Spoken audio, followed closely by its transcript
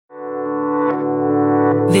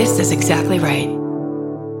This is exactly right.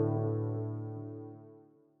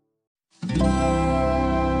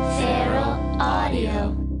 Feral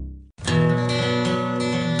Audio.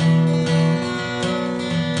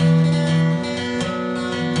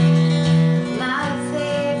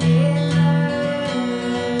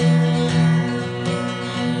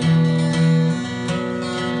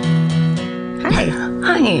 Hi.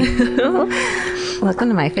 Welcome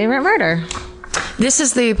to My Favorite Murder. This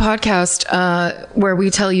is the podcast where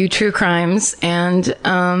we tell you true crimes and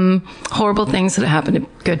horrible things that happen to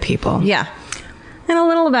good people. Yeah. And a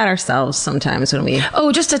little about ourselves sometimes when we...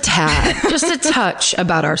 Oh, just a tad. Just a touch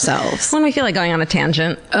about ourselves. When we feel like going on a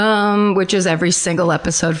tangent. Which is every single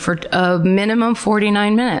episode for a minimum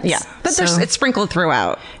 49 minutes. Yeah. But it's sprinkled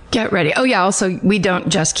throughout. Get ready. Oh, yeah. Also, we don't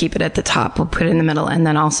just keep it at the top. We'll put it in the middle and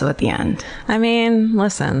then also at the end. I mean,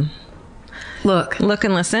 listen. Look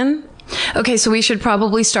and listen. Okay, so we should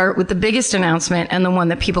probably start with the biggest announcement and the one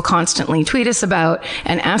that people constantly tweet us about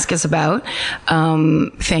and ask us about.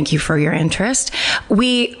 Thank you for your interest.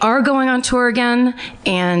 We are going on tour again,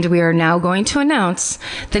 and we are now going to announce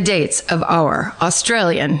the dates of our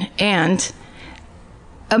Australian and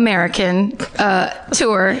American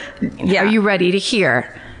tour. Yeah. Are you ready to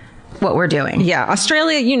hear what we're doing? Yeah.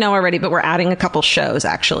 Australia, you know already, but we're adding a couple shows,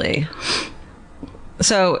 actually.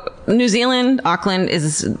 So New Zealand, Auckland,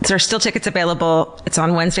 there's still tickets available. It's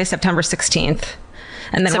on Wednesday, September 16th.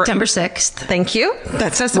 And then September 6th. Thank you.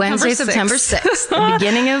 That says Wednesday, September 6th, the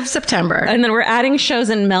beginning of September. And then we're adding shows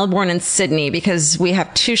in Melbourne and Sydney because we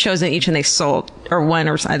have 2 shows in each and they sold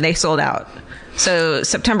out. So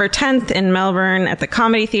September 10th in Melbourne at the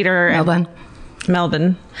Comedy Theatre.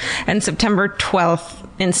 Melbourne. And September 12th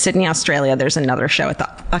in Sydney, Australia, there's another show at the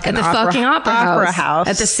fucking Opera House.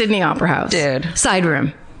 At the Sydney Opera House. Dude. Side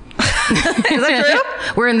room. Is that true?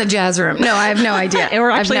 We're in the jazz room. No, I have no idea. And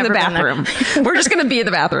we're actually in the bathroom. We're just going to be in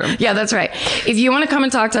the bathroom. Yeah, that's right. If you want to come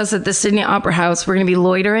and talk to us at the Sydney Opera House, we're going to be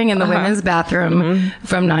loitering in the women's bathroom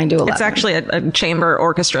from 9 to 11. It's actually a chamber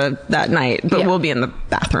orchestra that night, but we'll be in the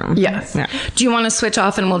bathroom. Yes. Yeah. Do you want to switch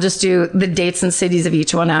off and we'll just do the dates and cities of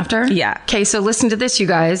each one after? Yeah. Okay, so listen to this, you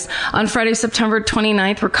guys. On Friday, September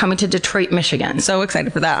 29th, we're coming to Detroit, Michigan. So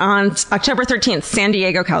excited for that. On October 13th, San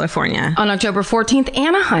Diego, California. On October 14th,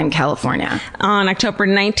 Anaheim, California. On October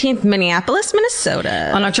 19th, Minneapolis,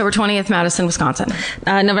 Minnesota. On October 20th, Madison, Wisconsin.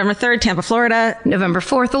 November 3rd, Tampa, Florida. November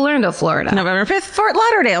 4th, Orlando, Florida. November 5th, Fort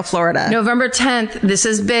Lauderdale, Florida. November 10th, this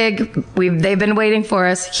is big. They've been waiting for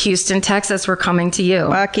us. Houston, Texas, we're coming to you.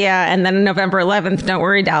 Fuck yeah. And then November 11th, don't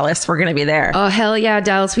worry, Dallas, we're going to be there. Oh, hell yeah,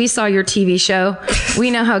 Dallas. We saw your TV show. We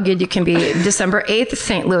know how good you can be. December 8th,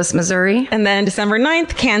 St. Louis, Missouri. And then December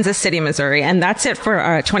 9th, Kansas City, Missouri. And that's it for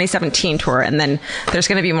our 2017 tour. And then there's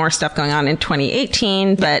going to be more stuff going on in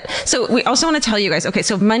 2018. But so we also want to tell you guys, okay,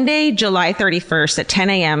 so Monday, July 31st at 10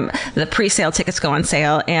 a.m., the pre-sale tickets go on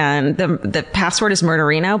sale and the password is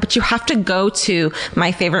Murderino, but you have to go to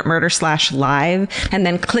My Favorite Murder /live and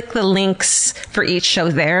then click the links for each show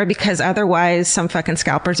there, because otherwise some fucking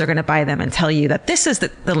scalpers are going to buy them and tell you that this is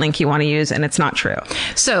the link you want to use, and it's not true.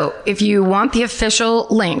 So if you want the official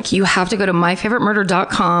link, you have to go to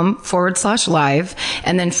myfavoritemurder.com/live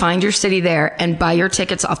and then find your city there and buy your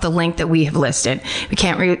tickets off the link that we have listed. We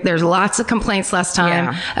can't there's lots of complaints last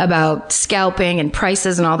time about scalping and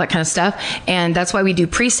prices and all that kind of stuff. And that's why we do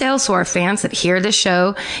pre-sale, so our fans that hear the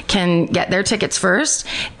show can get their tickets first.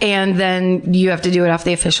 And then you have to do it off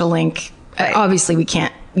the official link. Right. Obviously we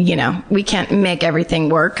can't make everything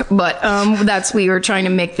work, but we were trying to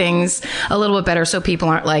make things a little bit better so people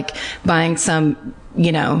aren't like buying some,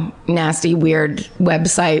 nasty, weird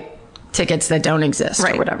website tickets that don't exist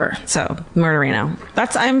or whatever. So Murderino.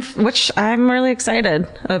 I'm really excited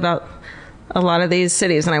about a lot of these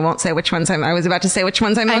cities, and I won't say which ones I was about to say which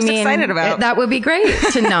ones I'm most excited about. That would be great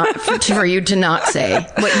for you to not say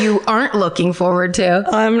what you aren't looking forward to.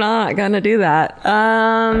 I'm not gonna do that.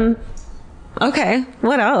 Okay,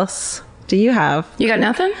 what else do you have? You got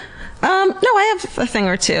nothing? No, I have a thing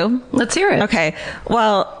or two. Let's hear it. Okay,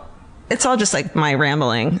 well, it's all just like my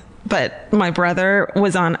rambling. But my brother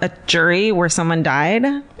was on a jury where someone died.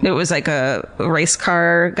 It was like a race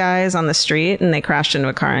car guys on the street, and they crashed into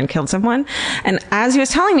a car and killed someone. And as he was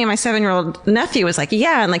telling me, my 7-year-old nephew was like,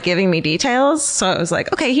 yeah, and like giving me details. So I was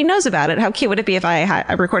like, okay, he knows about it. How cute would it be if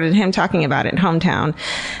I recorded him talking about it in hometown?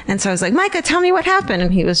 And so I was like, Micah, tell me what happened.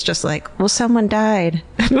 And he was just like, well, someone died.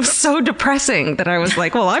 It was so depressing that I was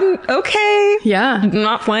like, well, I'm okay. Yeah. I'm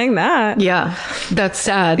not playing that. Yeah. That's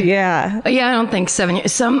sad. Yeah. Yeah. I don't think 7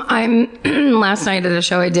 years. Last night at a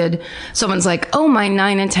show I did, someone's like, oh, my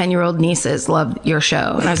 9 and and 10-year-old nieces love your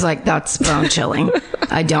show. And I was like, that's bone chilling.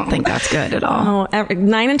 I don't think that's good at all.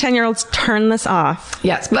 9 and 10-year-olds turn this off.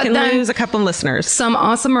 Yes, but but can then lose a couple listeners. some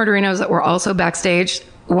awesome murderinos that were also backstage.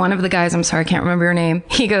 One of the guys, I'm sorry, I can't remember your name.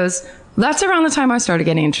 He goes, that's around the time I started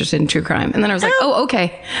getting interested in true crime. And then I was like, oh,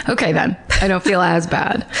 okay. Okay, then. I don't feel as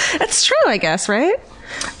bad. That's true, I guess, right?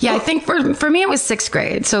 Yeah, I think for me, it was 6th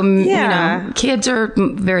grade. So, you know, kids are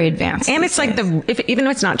very advanced. And it's like even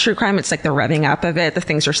though it's not true crime, it's like the revving up of it. The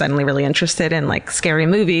things you're suddenly really interested in, like scary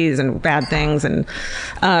movies and bad things. And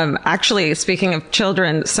actually, speaking of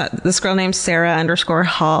children, this girl named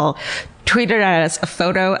Sarah_Hall tweeted at us a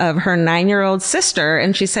photo of her 9-year-old sister,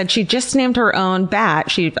 and she said she just named her own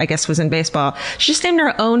bat. She, I guess, was in baseball. She just named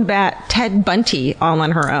her own bat Ted Bunty all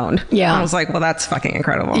on her own. Yeah. I was like, well, that's fucking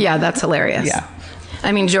incredible. Yeah, that's hilarious. Yeah.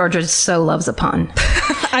 I mean, Georgia so loves a pun.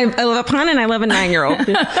 I love a pun, and I love a 9-year-old,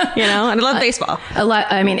 you know, and I love baseball.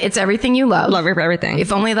 I mean, it's everything you love. Love her for everything.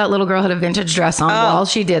 If only that little girl had a vintage dress on while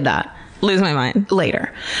she did that. Lose my mind.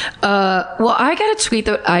 Later. Well, I got a tweet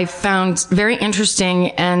that I found very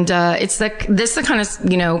interesting, and it's the kind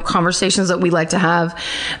of, you know, conversations that we like to have.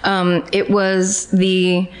 It was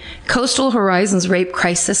the Coastal Horizons Rape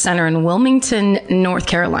Crisis Center in Wilmington, North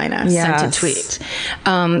Carolina, sent a tweet.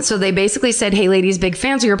 So they basically said, hey, ladies, big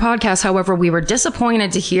fans of your podcast. However, we were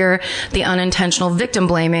disappointed to hear the unintentional victim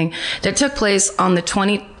blaming that took place on the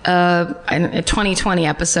 2020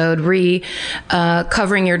 episode,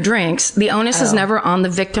 covering your drinks. The onus is never on the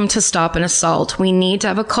victim to stop an assault. We need to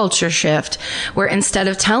have a culture shift where instead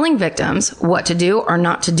of telling victims what to do or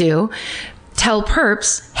not to do, tell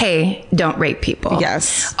perps, hey, don't rape people.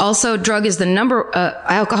 Yes. Also, alcohol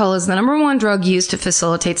is the number one drug used to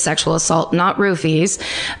facilitate sexual assault, not roofies.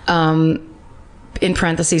 In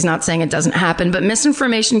parentheses, not saying it doesn't happen, but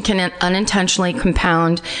misinformation can unintentionally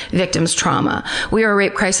compound victims' trauma. We are a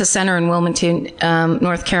rape crisis center in Wilmington,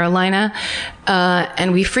 North Carolina,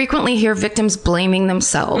 and we frequently hear victims blaming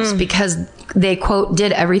themselves because they, quote,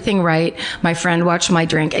 did everything right. My friend watched my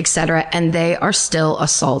drink, etc., and they are still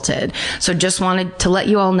assaulted. So just wanted to let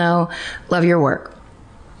you all know, love your work.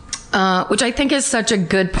 Which I think is such a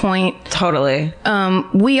good point. Totally.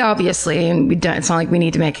 We obviously, and it's not like we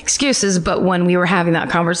need to make excuses, but when we were having that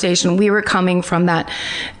conversation, we were coming from that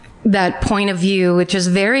point of view, which is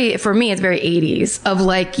very, for me, it's very 80s of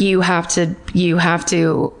like, you have to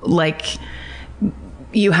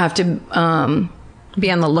be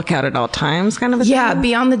on the lookout at all times, kind of a thing.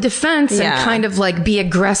 Be on the defense and kind of like be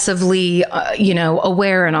aggressively,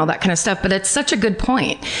 aware and all that kind of stuff. But it's such a good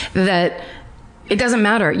point that it doesn't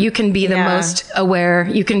matter. You can be the most aware.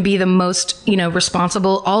 You can be the most,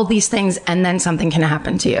 responsible, all these things, and then something can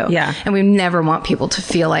happen to you. Yeah. And we never want people to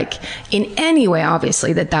feel like in any way,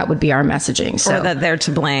 obviously, that would be our messaging. So. Or that they're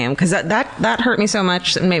to blame. Because that hurt me so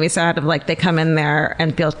much and made me sad of like they come in there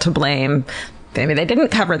and feel to blame. Maybe they didn't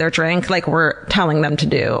cover their drink like we're telling them to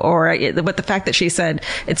do. But the fact that she said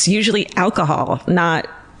it's usually alcohol,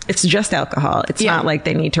 it's just alcohol. It's not like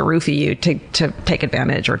they need to roofie you to take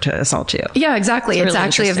advantage or to assault you. Yeah, exactly. It's really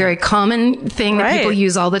actually a very common thing that people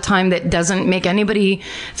use all the time that doesn't make anybody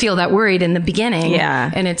feel that worried in the beginning. Yeah.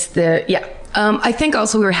 And it's I think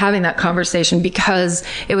also we were having that conversation because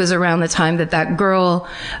it was around the time that girl,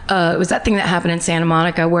 it was that thing that happened in Santa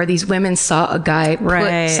Monica where these women saw a guy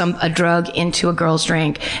put a drug into a girl's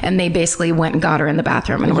drink and they basically went and got her in the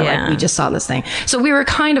bathroom and were like, we just saw this thing. So we were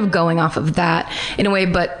kind of going off of that in a way,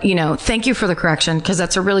 but thank you for the correction because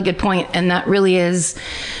that's a really good point. And that really is,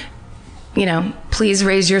 please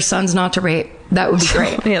raise your sons not to rape. That would be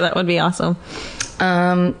great. Yeah, that would be awesome.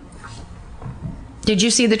 Did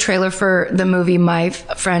you see the trailer for the movie My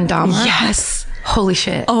Friend Dahmer? Yes. Holy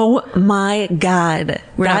shit. Oh my God.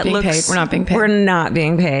 We're not being paid. We're not being paid. We're not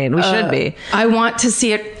being paid. We should be. I want to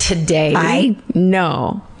see it today. I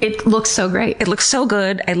know. It looks so great. It looks so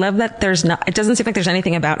good. I love that it doesn't seem like there's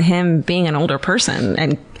anything about him being an older person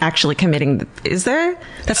and actually committing. Is there?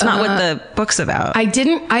 That's not what the book's about. I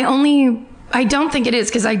don't think it is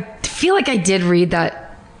because I feel like I did read that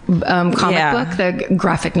comic book, the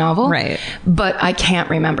graphic novel. Right. But I can't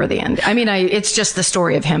remember the end. I mean, it's just the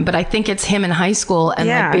story of him, but I think it's him in high school and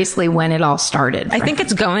like basically when it all started. I think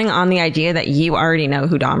it's going on the idea that you already know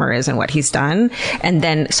who Dahmer is and what he's done. And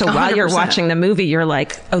then, so 100%. While you're watching the movie, you're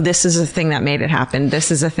like, oh, this is a thing that made it happen.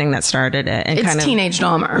 This is a thing that started it. And it's teenage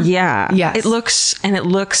Dahmer. Yeah. Yes. It looks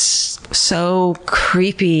so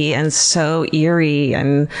creepy and so eerie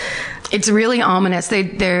and It's really ominous.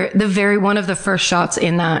 They're one of the first shots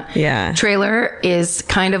in that trailer is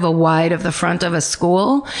kind of a wide of the front of a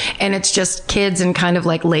school, and it's just kids in kind of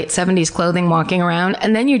like late 70s clothing walking around,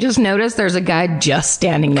 and then you just notice there's a guy just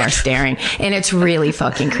standing there staring, and it's really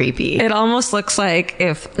fucking creepy. It almost looks like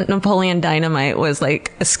if Napoleon Dynamite was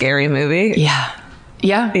like a scary movie.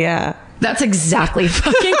 Yeah. That's exactly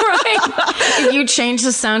fucking right. If you change the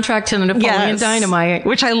soundtrack to Napoleon Dynamite,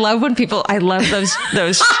 which I love when people, I love those.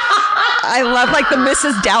 I love like the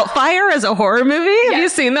Mrs. Doubtfire as a horror movie. Have you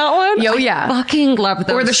seen that one? Oh yeah, fucking love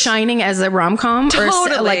those. Or The Shining as a rom-com,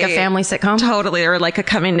 totally. Or like a family sitcom, totally, or like a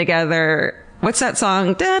coming together. What's that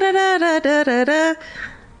song? Da da da da da da da.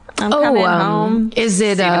 I'm coming home. Is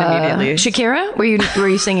it Shakira? Were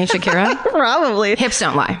you singing Shakira? Probably. Hips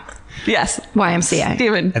Don't Lie. Yes. YMCA.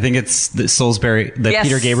 Steven. I think it's the Salisbury,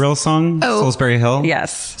 Peter Gabriel song, Salisbury Hill.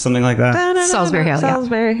 Yes. Something like that. Salisbury Hill.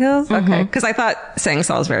 Salisbury Hill. Okay. Because I thought saying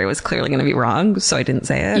Salisbury was clearly going to be wrong, so I didn't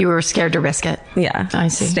say it. You were scared to risk it. Yeah. I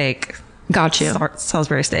see. Steak. Got you.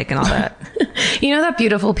 Salisbury steak and all that. You know that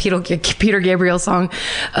beautiful Peter Gabriel song,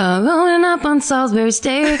 "Rolling Up on Salisbury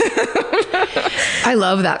Steak"? I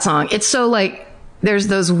love that song. It's so like, there's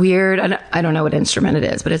those weird, I don't know what instrument it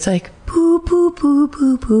is, but it's like, poo, poo, poo,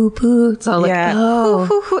 poo, poo, poo. It's all like, hoo,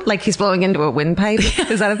 hoo, hoo. Like he's blowing into a windpipe.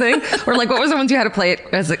 Is that a thing? Or like, what was the ones you had to play it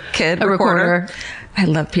as a kid? A recorder. I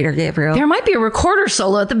love Peter Gabriel. There might be a recorder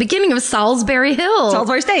solo at the beginning of Salisbury Hill.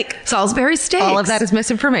 Salisbury steak. Salisbury steak. All of that is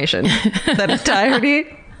misinformation. That entirety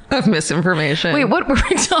of misinformation. Wait, what were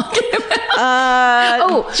we talking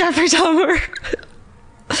about? Jeffrey Dahmer.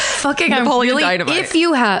 Fucking Napoleon Dynamite. If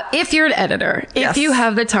you're an editor, if you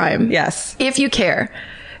have the time, if you care,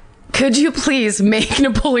 could you please make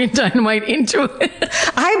Napoleon Dynamite into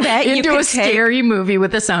a scary movie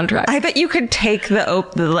with a soundtrack? I bet you could take the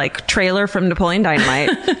like trailer from Napoleon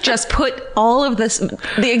Dynamite, just put all of this,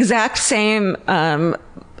 the exact same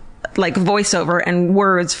like voiceover and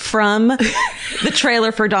words from the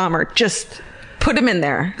trailer for Dahmer, just put him in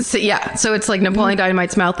there. So it's like Napoleon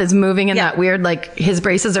Dynamite's mouth is moving in that weird, like his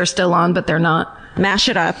braces are still on, but they're not. Mash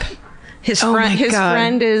it up. His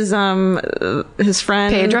friend is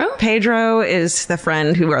Pedro? Pedro is the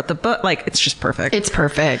friend who wrote the book. Like, it's just perfect. It's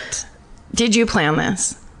perfect. Did you plan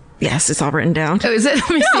this? Yes, it's all written down. Oh, is it? Let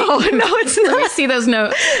me see. No, it's not. Let me see those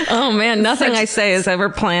notes. Oh man, nothing I say is ever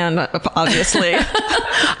planned, obviously.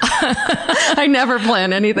 I never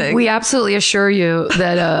plan anything. We absolutely assure you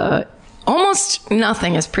that almost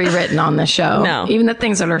nothing is pre-written on this show. No. Even the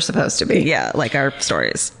things that are supposed to be. Yeah, like our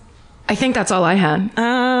stories. I think that's all I had.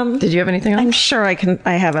 Did you have anything else? I'm sure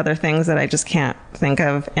I have other things that I just can't think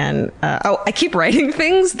of. And, I keep writing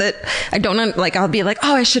things that I don't, like, I'll be like,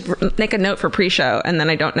 oh, I should make a note for pre-show. And then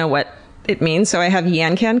I don't know what it means. So I have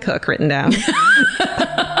Yan Can Cook written down.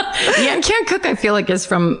 Yan Can Cook, I feel like, is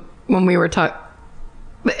from when we were talking.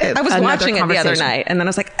 I was watching it the other night, and then I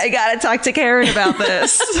was like, I gotta talk to Karen about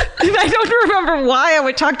this. And I don't remember why I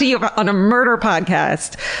would talk to you on a murder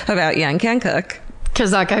podcast about Yan Can Cook.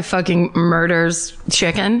 Because that guy fucking murders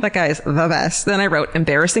chicken. That guy's the best. Then I wrote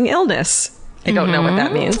embarrassing illness. I don't know what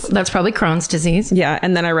that means. That's probably Crohn's disease. Yeah,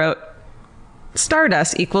 and then I wrote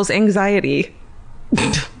stardust equals anxiety.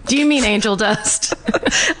 Do you mean angel dust?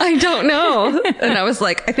 I don't know. And I was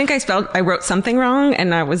like, I wrote something wrong,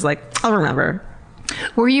 and I was like, I'll remember.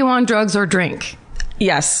 Were you on drugs or drink?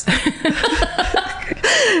 Yes.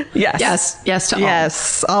 Yes. Yes to all.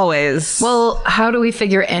 Yes, always. Well, how do we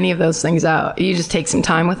figure any of those things out? You just take some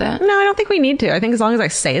time with it? No, I don't think we need to. I think as long as I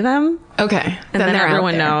say them. Okay. And then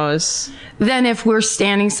everyone knows. Then if we're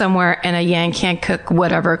standing somewhere and a Yan Can Cook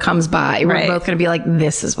whatever comes by, we're both going to be like,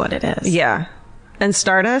 this is what it is. Yeah. And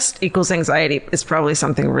stardust equals anxiety is probably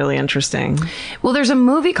something really interesting. Well, there's a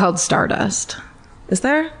movie called Stardust. Is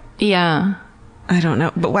there? Yeah. I don't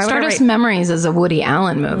know. But why Stardust Memories is a Woody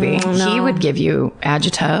Allen movie. No. He would give you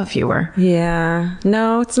agita if you were. Yeah.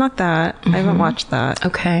 No, it's not that. I haven't watched that.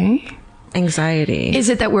 Okay. Anxiety. Is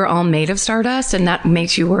it that we're all made of stardust and that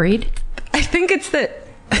makes you worried? I think it's that.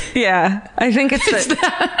 Yeah. I think it's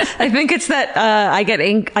that. I think it's that I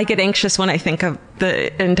get anxious when I think of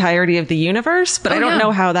the entirety of the universe, but I don't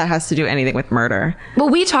know how that has to do anything with murder. Well,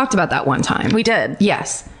 we talked about that one time. We did.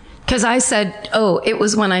 Yes. Because I said, it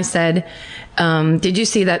was when I said, did you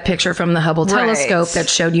see that picture from the Hubble telescope that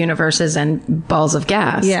showed universes and balls of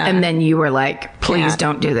gas? Yeah. And then you were like, please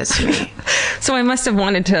don't do this to me. So I must have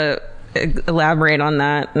wanted to elaborate on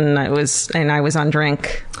that, and I was on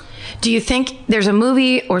drink. Do you think there's a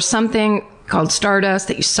movie or something called Stardust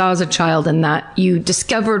that you saw as a child and that you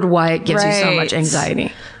discovered why it gives you so much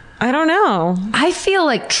anxiety? I don't know. I feel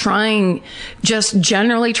like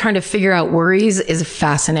generally trying to figure out worries is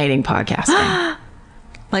fascinating podcasting.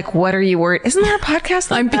 Like, what are you worried? Isn't there a podcast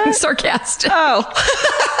like I'm that? being sarcastic. Oh.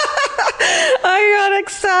 I got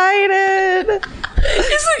excited.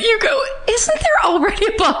 Isn't there already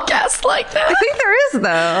a podcast like that? I think there is,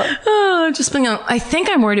 though. Oh, just being I think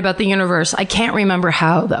I'm worried about the universe. I can't remember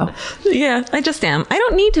how, though. Yeah, I just am. I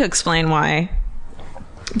don't need to explain why.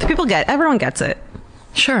 Everyone gets it.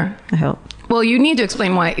 Sure. I hope. Well, you need to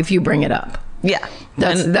explain why if you bring it up. Yeah.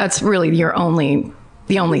 That's really the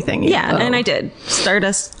only thing. And I did.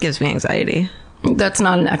 Stardust gives me anxiety. That's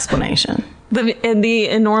not an explanation. The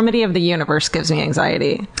enormity of the universe gives me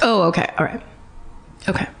anxiety. Oh, okay. All right.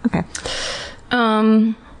 Okay.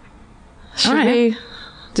 Should we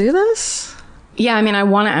do this? Yeah, I mean, I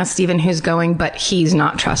want to ask Steven who's going, but he's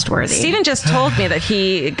not trustworthy. Steven just told me that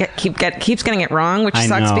he keeps getting it wrong, which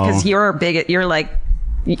sucks because you're like,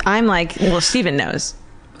 I'm like, well, Steven knows.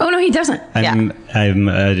 Oh no, he doesn't.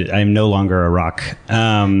 I'm no longer a rock.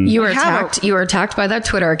 You were attacked. You were attacked by that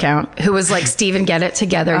Twitter account who was like, "Steven, get it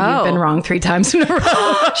together. You've been wrong 3 times in a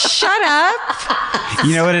row." Shut up.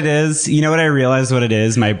 You know what it is? You know what I realized what it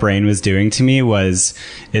is my brain was doing to me was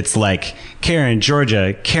it's like Karen,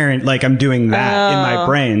 Georgia, Karen, like I'm doing that in my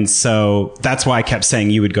brain. So that's why I kept saying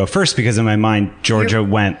you would go first, because in my mind, Georgia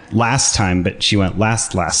went last time, but she went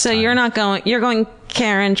last time. So you're going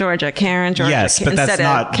Karen, Georgia, Karen, Georgia. Yes, but that's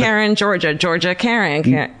not Karen, Georgia, Karen,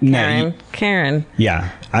 Karen. Yeah.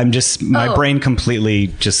 I'm just, my brain completely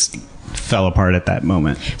just fell apart at that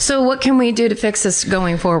moment. So what can we do to fix this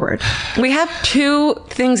going forward? We have 2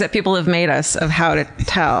 things that people have made us of how to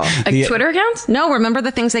tell. Twitter accounts? No, remember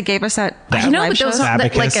the things they gave us at You know, live but those shows? are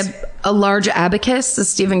like a large abacus. Is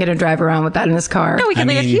Steven going to drive around with that in his car? No, we can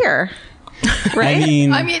leave it here. Right?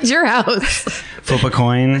 I mean, it's your house. Flip a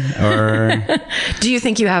coin or... Do you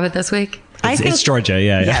think you have it this week? It's Georgia,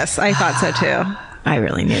 yeah. Yes, I thought so too. I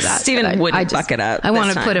really knew that. Steven wouldn't buck it up. I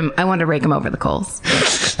want to rake him over the coals.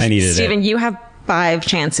 I needed Steven, you have 5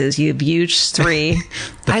 chances. You've used 3.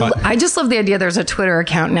 I just love the idea there's a Twitter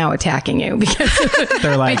account now attacking you because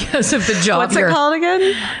of the job. What's it called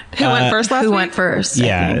again? Who went first last week? Who went first?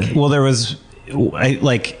 Yeah. Well, there was,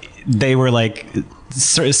 they were like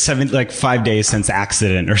 5 days since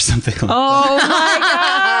accident or something like that. Oh my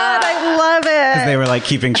God. I love it. Because they were like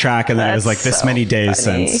keeping track, and then it was like this many days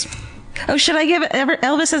since. Oh, should I give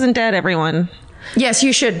Elvis isn't dead, everyone? Yes,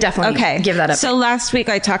 you should definitely give that up. So last week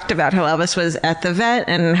I talked about how Elvis was at the vet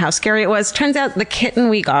and how scary it was. Turns out the kitten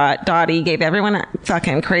we got, Dottie, gave everyone a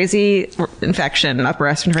fucking crazy infection, upper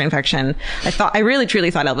respiratory infection. I really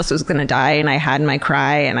truly thought Elvis was going to die, and I had my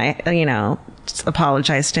cry, and I, just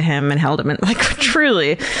apologized to him and held him in, like,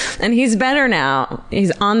 truly. And he's better now.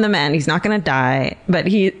 He's on the mend. He's not going to die, but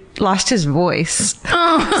he lost his voice.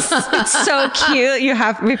 Oh. It's so cute.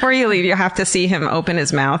 Before you leave, you have to see him open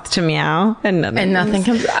his mouth to meow, and nothing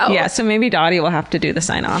comes out. Yeah, so maybe Dottie will have to do the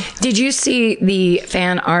sign off. Did you see the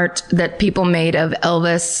fan art that people made of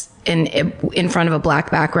Elvis in front of a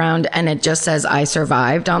black background, and it just says "I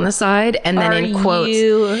survived" on the side, and then in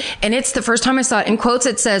quotes, and it's the first time I saw it in quotes,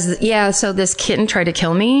 it says, "Yeah, so this kitten tried to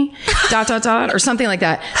kill me," ... or something like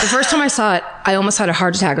that. The first time I saw it, I almost had a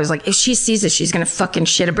heart attack. I was like, if she sees this, she's gonna fucking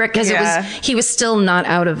shit a brick, because he was still not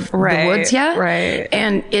out of the woods yet, right?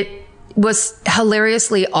 And it was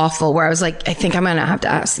hilariously awful, where I was like, I think I'm gonna have to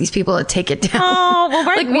ask these people to take it down. Oh well,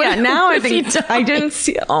 right. Now I think I didn't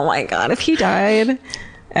see. Oh my God, if he died.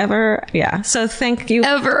 Ever. Yeah. So thank you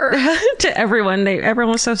to everyone.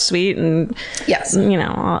 Everyone was so sweet, and yes,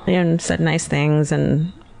 and said nice things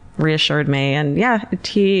and reassured me. And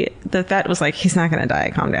the vet was like, he's not going to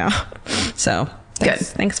die. Calm down. So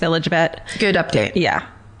thanks, Village Vet. Good update. Yeah.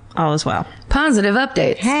 All is well. Positive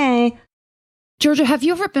updates. Hey. Georgia, have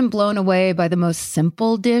you ever been blown away by the most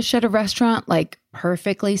simple dish at a restaurant, like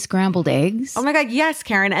perfectly scrambled eggs? Oh my God, yes,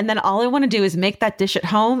 Karen. And then all I want to do is make that dish at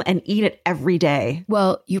home and eat it every day.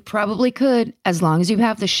 Well, you probably could, as long as you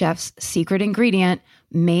have the chef's secret ingredient,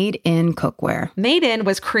 Made in cookware. Made in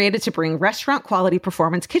was created to bring restaurant quality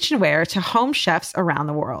performance kitchenware to home chefs around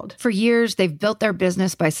the world. For years, they've built their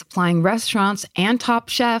business by supplying restaurants and top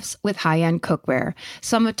chefs with high-end cookware.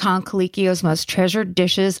 Some of Tom Colicchio's most treasured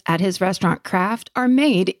dishes at his restaurant Craft are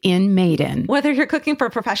made in Made in. Whether you're cooking for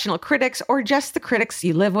professional critics or just the critics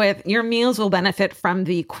you live with, your meals will benefit from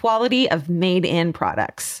the quality of Made in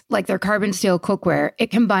products. Like their carbon steel cookware,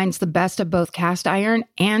 it combines the best of both cast iron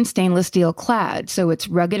and stainless steel clad, so it's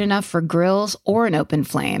rugged enough for grills or an open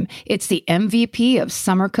flame. It's the MVP of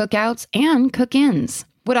summer cookouts and cook-ins.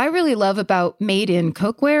 What I really love about Made in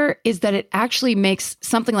Cookware is that it actually makes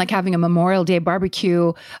something like having a Memorial Day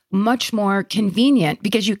barbecue much more convenient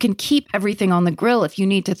because you can keep everything on the grill. If you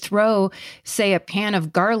need to throw, say, a pan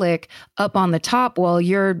of garlic up on the top while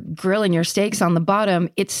you're grilling your steaks on the bottom,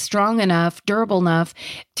 it's strong enough, durable enough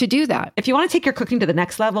to do that. If you want to take your cooking to the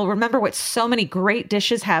next level, remember what so many great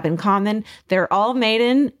dishes have in common. They're all made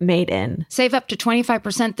in. Save up to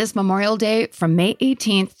 25% this Memorial Day from May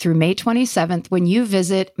 18th through May 27th when you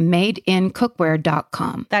visit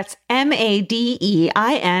madeincookware.com. That's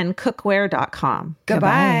MADEIN cookware.com.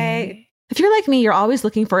 Goodbye. If you're like me, you're always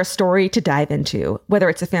looking for a story to dive into. Whether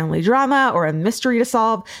it's a family drama or a mystery to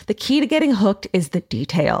solve, the key to getting hooked is the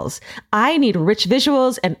details. I need rich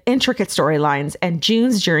visuals and intricate storylines, and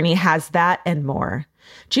June's Journey has that and more.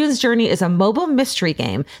 June's Journey is a mobile mystery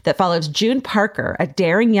game that follows June Parker, a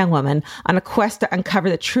daring young woman, on a quest to uncover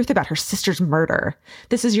the truth about her sister's murder.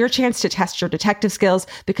 This is your chance to test your detective skills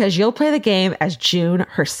because you'll play the game as June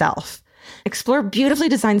herself. Explore beautifully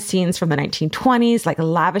designed scenes from the 1920s, like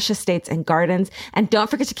lavish estates and gardens, and don't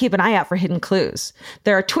forget to keep an eye out for hidden clues.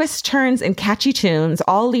 There are twists, turns, and catchy tunes,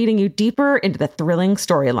 all leading you deeper into the thrilling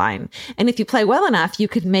storyline. And if you play well enough, you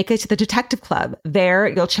could make it to the Detective Club. There,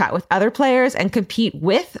 you'll chat with other players and compete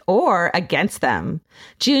with or against them.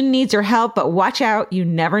 June needs your help, but watch out, you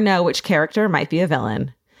never know which character might be a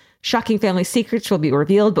villain. Shocking family secrets will be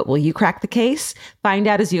revealed, but will you crack the case? Find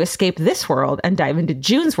out as you escape this world and dive into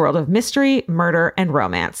June's world of mystery, murder, and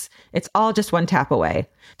romance. It's all just one tap away.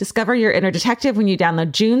 Discover your inner detective when you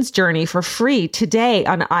download June's Journey for free today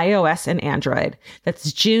on iOS and Android.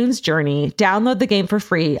 That's June's Journey. Download the game for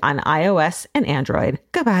free on iOS and Android.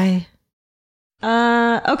 Goodbye.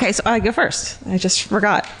 Okay, so I go first. I just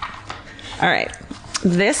forgot. All right.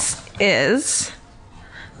 This is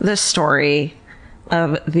the story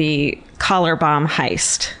of the collar bomb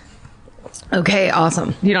heist. Okay,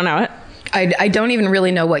 awesome. You don't know it? I don't even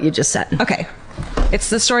really know what you just said. Okay. It's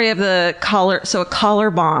the story of the collar. So a collar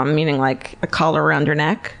bomb, meaning like a collar around your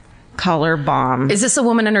neck. Collar bomb. Is this a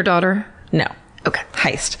woman and her daughter? No. Okay.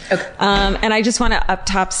 Heist. Okay. And I just want to up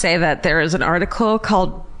top say that there is an article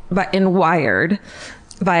called in Wired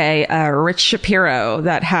by Rich Shapiro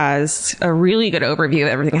that has a really good overview of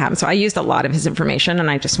everything that happened. So I used a lot of his information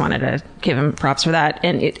and I just wanted to give him props for that.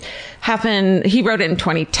 And it happened, he wrote it in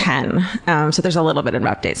 2010. So there's a little bit of an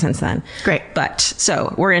update since then. Great. But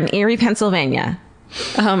so we're in Erie, Pennsylvania.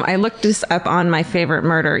 I looked this up on my favorite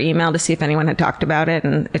murder email to see if anyone had talked about it.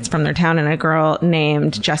 And it's from their town. And a girl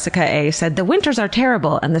named Jessica A said, "The winters are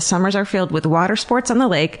terrible and the summers are filled with water sports on the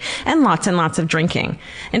lake and lots of drinking.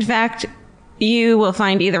 In fact, you will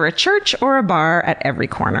find either a church or a bar at every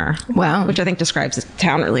corner." Wow. Which I think describes the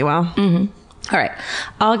town really well. Mm-hmm. All right.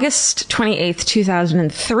 August 28th,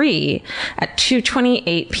 2003 at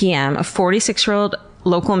 2:28 p.m., a 46-year-old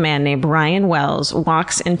local man named Brian Wells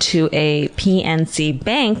walks into a PNC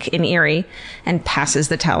bank in Erie and passes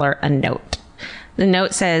the teller a note. The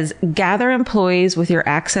note says, "Gather employees with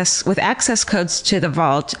access codes to the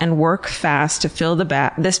vault and work fast to fill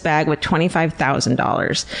this bag with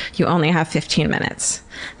 $25,000. You only have 15 minutes.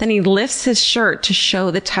 Then he lifts his shirt to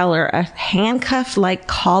show the teller a handcuff-like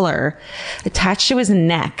collar attached to his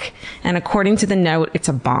neck. And according to the note, it's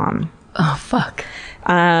a bomb. Oh, fuck.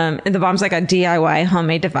 The bomb's like a DIY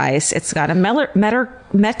homemade device. It's got a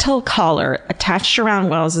metal collar attached around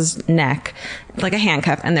Wells's neck, like a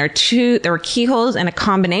handcuff. And there were keyholes and a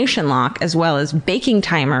combination lock, as well as baking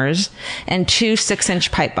timers and 2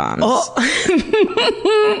 6-inch pipe bombs. Oh,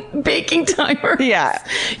 baking timers. Yeah.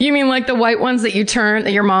 You mean like the white ones that you turn,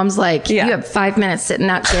 that your mom's like, Yeah. You have 5 minutes, sit in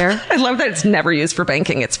that chair. I love that it's never used for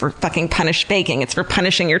banking. It's for fucking baking. It's for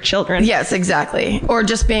punishing your children. Yes, exactly. Or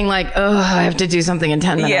just being like, oh, I have to do something in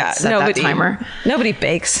 10 minutes. Yeah. Set that timer. Nobody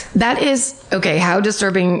bakes. That is, okay, how disturbing.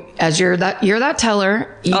 As you're that teller,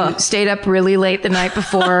 you stayed up really late the night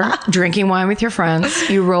before drinking wine with your friends.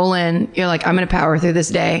 You roll in, you're like, I'm going to power through this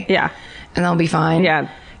day. Yeah. And I'll be fine. Yeah.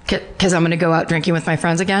 Because I'm going to go out drinking with my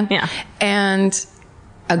friends again. Yeah. And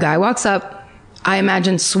a guy walks up, I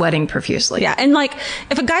imagine sweating profusely. Yeah. And like,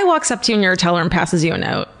 if a guy walks up to you and you're a teller and passes you a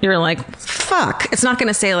note, you're like, fuck. It's not going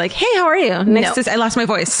to say like, "Hey, how are you?" I lost my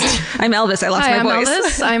voice. I'm Elvis. I lost my voice. I'm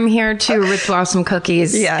Elvis. I'm here to withdraw some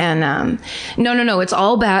cookies. Yeah. And no. It's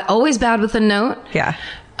all bad. Always bad with a note. Yeah.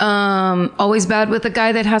 Always bad with a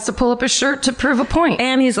guy that has to pull up his shirt to prove a point.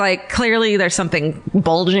 And he's like, clearly there's something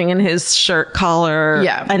bulging in his shirt collar.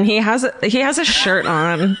 Yeah. And he has a shirt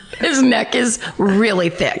on. His neck is really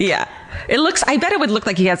thick. Yeah. I bet it would look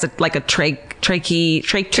like he has a tracheotomy.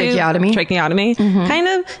 Mm-hmm. Kind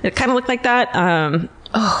of. It kind of looked like that. And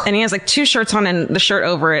he has like 2 shirts on and the shirt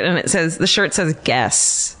over it. And the shirt says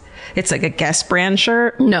 "guess." It's like a Guess brand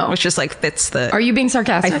shirt. No. Which just like fits the... Are you being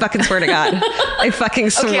sarcastic? I fucking swear to God. I fucking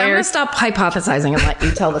swear. Okay, I'm going to stop hypothesizing and let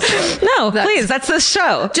you tell the story. No, please. That's the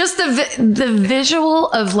show. Just the visual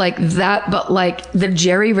of like that, but like the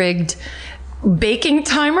jerry-rigged baking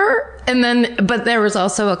timer. And then, but there was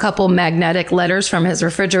also a couple magnetic letters from his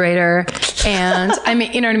refrigerator, and I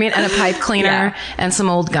mean, you know what I mean? And a pipe cleaner and some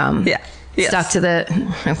old gum. Yeah. Yes. Stuck to the...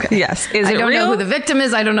 Okay. Yes. Is I it don't real? know who the victim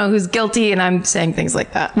is. I don't know who's guilty. And I'm saying things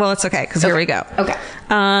like that. Well, it's okay, because here we go. Okay.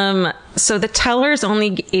 So the teller's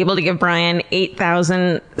only able to give Brian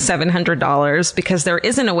 $8,700 because there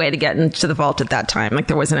isn't a way to get into the vault at that time. Like,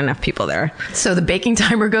 there wasn't enough people there. So the baking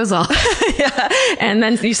timer goes off. Yeah. And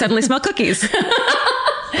then you suddenly smell cookies.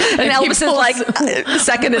 And Elvis is like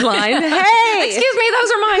second in line. Hey! Excuse me,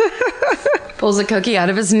 those are mine. Pulls a cookie out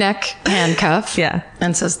of his neck handcuff. Yeah.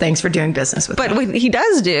 And says, thanks for doing business with me. But what he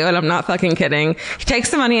does do, and I'm not fucking kidding, he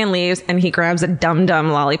takes the money and leaves, and he grabs a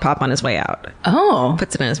dum-dum lollipop on his way out. Oh.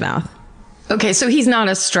 Puts it in his mouth. Okay, so he's not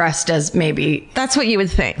as stressed as maybe... That's what you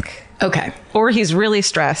would think. Okay. Or he's really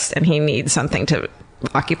stressed and he needs something to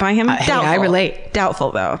occupy him. Hey, I relate.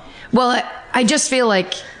 Doubtful, though. Well, I just feel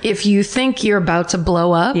like if you think you're about to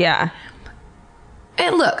blow up... Yeah.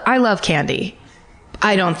 And look, I love candy.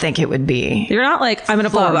 I don't think it would be... You're not like, I'm going to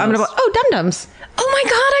blow up. I'm going to blow up. Oh, dum-dums. Oh my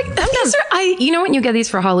God. You know when you get these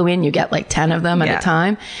for Halloween, you get like 10 of them at a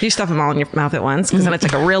time. You stuff them all in your mouth at once because then it's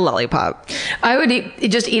like a real lollipop. I would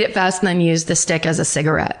just eat it fast and then use the stick as a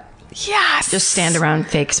cigarette. Yes. Just stand around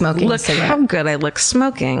fake smoking a Look cigarette. how good I look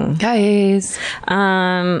smoking. Guys.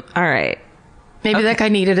 All right. Maybe that guy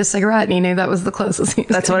needed a cigarette and he knew that was the closest he was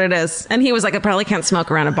That's what it is. And he was like, I probably can't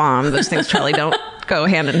smoke around a bomb. Those things probably don't go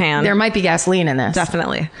hand in hand. There might be gasoline in this.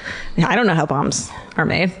 Definitely. I don't know how bombs are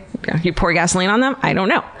made. You pour gasoline on them? I don't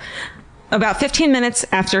know. About 15 minutes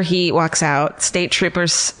after he walks out, state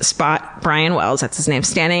troopers spot Brian Wells, that's his name,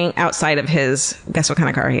 standing outside of his... Guess what kind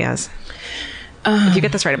of car he has? If you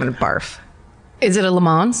get this right, I'm going to barf. Is it a Le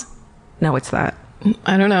Mans? No, it's that.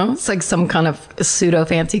 I don't know. It's like some kind of pseudo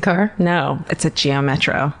fancy car. No, it's a Geo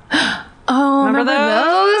Metro. Oh, Remember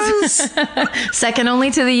those? Second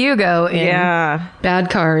only to the Yugo in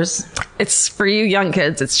bad cars. It's for you young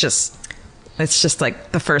kids. It's just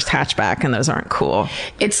like the first hatchback, and those aren't cool.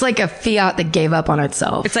 It's like a Fiat that gave up on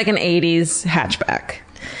itself. It's like an 80s hatchback.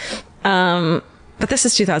 But this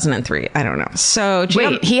is 2003. I don't know. So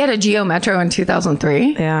wait, he had a Geo Metro in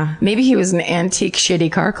 2003? Yeah. Maybe he was an antique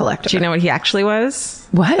shitty car collector. Do you know what he actually was?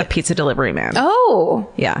 What? A pizza delivery man. Oh.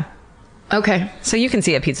 Yeah. Okay. So you can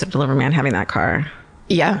see a pizza delivery man having that car.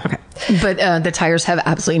 Yeah. Okay. But the tires have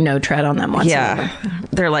absolutely no tread on them whatsoever. Yeah.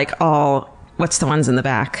 They're like all, what's the ones in the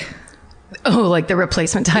back? Oh, like the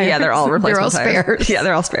replacement tires? Yeah, they're all replacement They're all tires. spares. Yeah,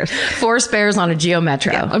 they're all spares. 4 spares on a Geo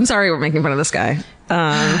Metro. Yeah, I'm sorry we're making fun of this guy.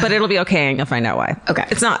 But it'll be okay, and you'll find out why. Okay.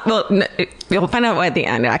 It's not, well, you'll find out why at the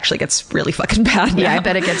end. It actually gets really fucking bad now. Yeah, I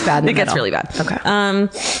bet it gets bad in the It gets middle. really bad. Okay.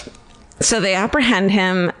 So they apprehend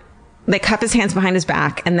him. They cuff his hands behind his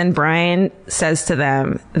back, and then Brian says to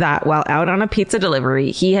them that while out on a pizza delivery,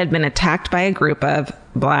 he had been attacked by a group of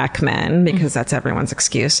black men, because that's everyone's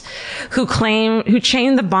excuse, who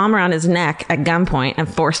chained the bomb around his neck at gunpoint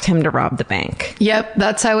and forced him to rob the bank. Yep,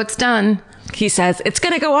 that's how it's done. He says, "It's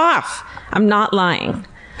going to go off. I'm not lying."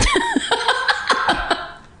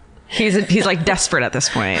 He's like desperate at this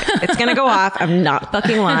point. It's going to go off. I'm not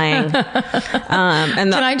fucking lying.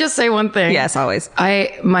 Can I just say one thing? Yes, always.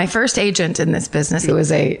 My first agent in this business, who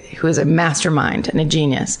was a mastermind and a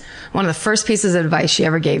genius, one of the first pieces of advice she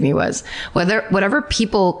ever gave me was whatever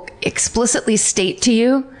people explicitly state to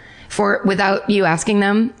you without you asking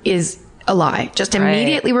them is a lie. Just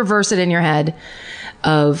immediately reverse it in your head.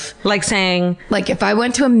 Of like saying, like if I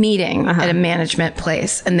went to a meeting at a management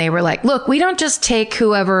place and they were like, look, we don't just take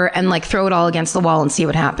whoever and like throw it all against the wall and see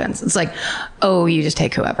what happens. It's like, oh, you just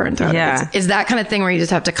take whoever and throw it against. Is that kind of thing where you just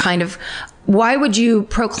have to kind of, why would you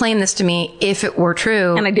proclaim this to me if it were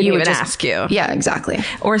true? And I didn't even ask you. Yeah, exactly.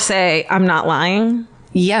 Or say, I'm not lying.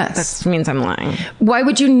 Yes. That means I'm lying. Why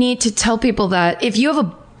would you need to tell people that if you have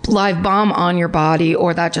a live bomb on your body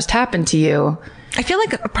or that just happened to you? I feel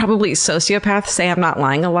like probably sociopaths say I'm not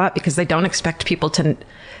lying a lot because they don't expect people to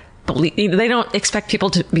believe. They don't expect people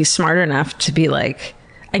to be smart enough to be like,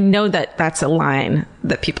 I know that that's a line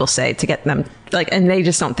that people say to get them like, and they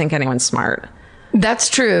just don't think anyone's smart. That's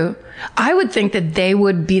true. I would think that they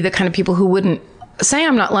would be the kind of people who wouldn't say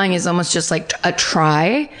I'm not lying is almost just like a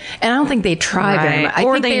try. And I don't think they try very much. I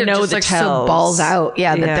think they they're know just the like tells. so balls out.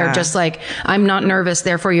 Yeah, that they're just like, I'm not nervous,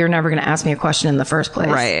 therefore you're never going to ask me a question in the first place.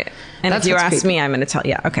 Right. And That's if you what's ask creepy. me, I'm going to tell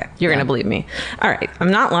you. Okay, you're going to believe me. All right,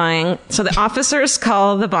 I'm not lying. So the officers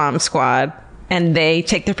call the bomb squad and they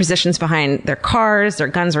take their positions behind their cars. Their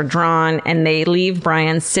guns are drawn, and they leave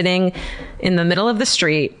Brian sitting in the middle of the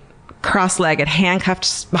street, cross-legged,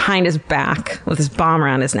 handcuffed behind his back with his bomb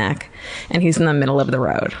around his neck. And he's in the middle of the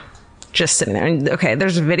road, just sitting there. And, okay,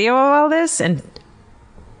 there's a video of all this, and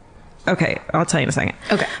okay, I'll tell you in a second.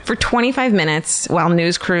 Okay. For 25 minutes, while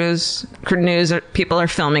news people are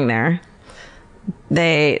filming there,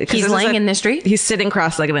 he's laying in the street? He's sitting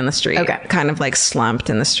cross-legged in the street. Okay. Kind of like slumped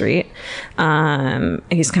in the street.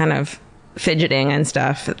 He's kind of fidgeting and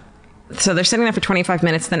stuff. So they're sitting there for 25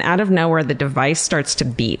 minutes. Then out of nowhere, the device starts to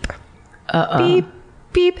beep. Beep,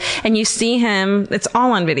 beep. And you see him, it's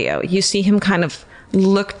all on video. You see him kind of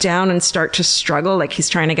look down and start to struggle like he's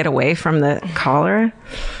trying to get away from the collar.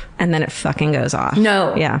 And then it fucking goes off.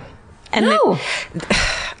 No. Yeah. And no.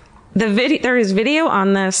 The video, there is video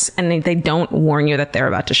on this, and they don't warn you that they're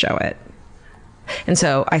about to show it. And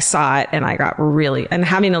so I saw it, and I got really, and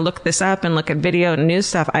having to look this up and look at video and news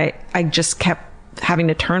stuff, I just kept having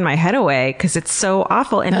to turn my head away because it's so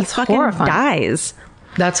awful. And That's he fucking horrifying. dies.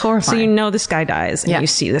 That's horrifying. So you know this guy dies, and you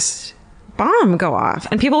see this bomb go off,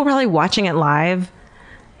 and people were probably watching it live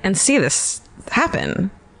and see this happen.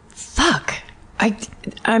 Fuck.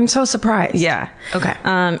 I'm so surprised. Yeah. Okay.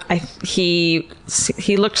 He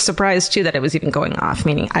looked surprised too that it was even going off,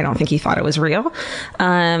 meaning I don't think he thought it was real.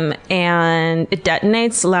 And it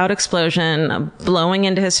detonates, loud explosion, blowing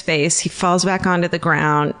into his face. He falls back onto the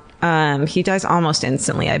ground. He dies almost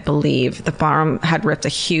instantly, I believe. The bomb had ripped a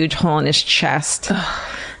huge hole in his chest.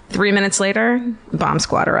 3 minutes later, bomb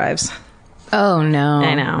squad arrives. Oh no.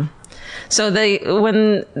 I know. So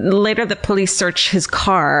when later the police search his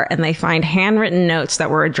car and they find handwritten notes that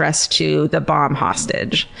were addressed to the bomb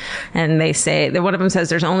hostage. And they say that one of them says,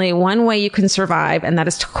 there's only one way you can survive, and that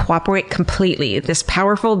is to cooperate completely. This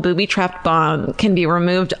powerful booby-trapped bomb can be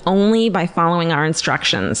removed only by following our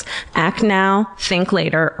instructions. Act now, think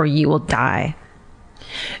later, or you will die.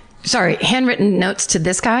 Sorry, handwritten notes to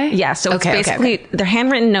this guy? Yeah, so it's basically they're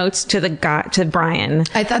handwritten notes to the guy, to Brian.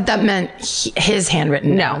 I thought that meant his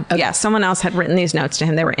handwritten note. No, yeah, someone else had written these notes to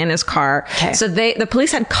him. They were in his car. Okay. So the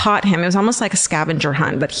police had caught him. It was almost like a scavenger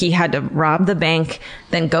hunt, but he had to rob the bank,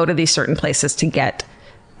 then go to these certain places to get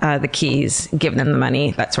the keys, give them the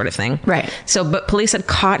money, that sort of thing. Right. So, but police had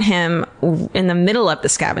caught him in the middle of the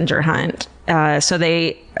scavenger hunt. So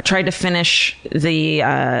they tried to finish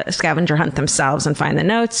the scavenger hunt themselves and find the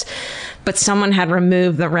notes, but someone had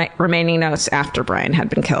removed the remaining notes after Brian had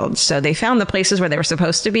been killed. So they found the places where they were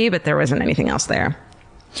supposed to be, but there wasn't anything else there.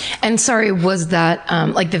 And sorry, was that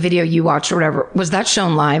like the video you watched or whatever, was that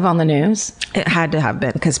shown live on the news? It had to have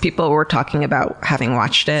been, because people were talking about having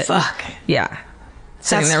watched it. Fuck. Yeah.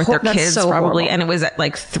 Sitting there with their kids, so probably. horrible. And it was at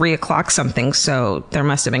like 3:00 something. So there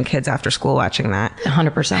must have been kids after school watching that.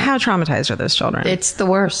 100%. How traumatized are those children? It's the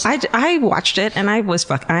worst. I watched it, and I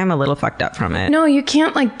am a little fucked up from it. No, you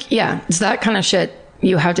can't it's that kind of shit.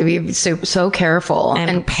 You have to be so careful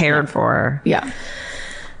And prepared for. Yeah.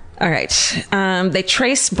 All right. They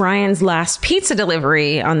trace Brian's last pizza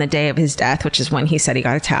delivery on the day of his death, which is when he said he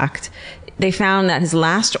got attacked. They found that his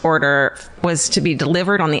last order was to be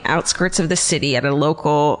delivered on the outskirts of the city at a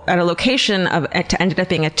location it ended up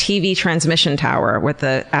being a TV transmission tower where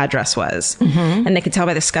the address was. Mm-hmm. And they could tell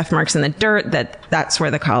by the scuff marks in the dirt that that's where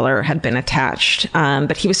the collar had been attached.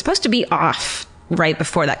 But he was supposed to be off right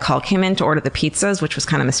before that call came in to order the pizzas, which was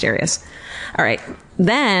kind of mysterious. All right.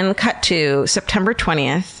 Then cut to September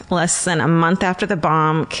 20th, less than a month after the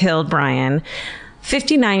bomb killed Brian.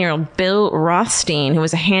 59-year-old Bill Rothstein, who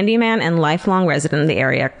was a handyman and lifelong resident of the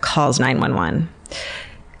area, calls 911.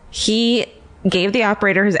 He gave the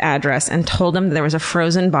operator his address and told him there was a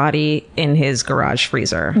frozen body in his garage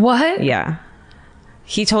freezer. What? Yeah.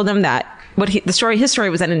 He told them that his story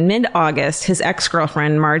was that in mid-August, his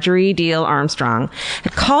ex-girlfriend, Marjorie Deal Armstrong,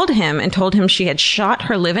 had called him and told him she had shot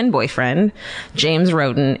her live-in boyfriend, James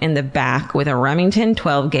Roden, in the back with a Remington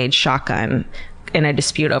 12-gauge shotgun in a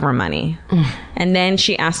dispute over money. And then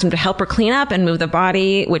she asked him to help her clean up and move the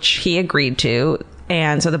body, which he agreed to.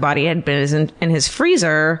 And so the body had been in his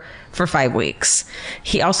freezer for 5 weeks.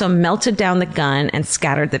 He also melted down the gun and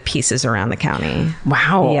scattered the pieces around the county.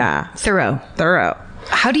 Wow. Yeah. Thorough.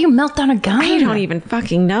 How do you melt down a gun? I don't even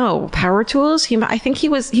fucking know. Power tools? I think he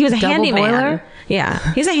was a Double handyman. boiler?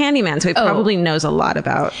 Yeah. He's a handyman, so he probably knows a lot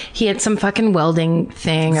about. He had some fucking welding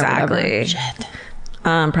thing Exactly. or whatever. Shit.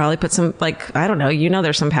 Probably put some, I don't know,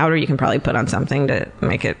 there's some powder you can probably put on something to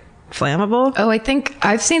make it flammable. Oh, I think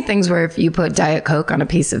I've seen things where if you put Diet Coke on a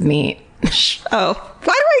piece of meat. Oh,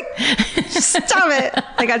 why do Stop it.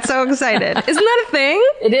 I got so excited. Isn't that a thing?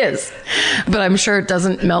 It is. But I'm sure it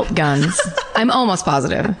doesn't melt guns. I'm almost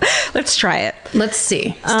positive. Let's try it. Let's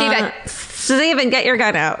see. Steven, get your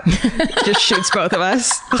gun out. Just shoots both of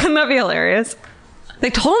us. Wouldn't that be hilarious? They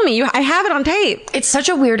told me I have it on tape. It's such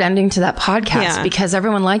a weird ending to that podcast because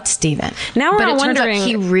everyone liked Steven. Now but we're it turns out wondering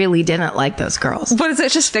he really didn't like those girls. But is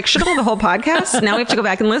it just fictional, the whole podcast? Now we have to go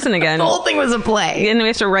back and listen again. The whole thing was a play. And we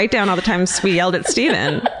have to write down all the times we yelled at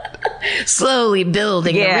Steven. Slowly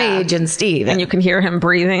building the rage in Steve. And you can hear him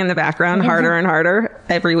breathing in the background harder and harder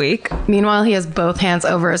every week. Meanwhile, he has both hands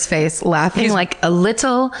over his face, laughing like a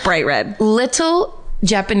little... bright red. Little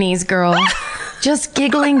Japanese girl. Just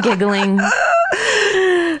giggling.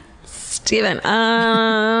 Steven,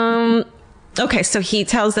 okay, so he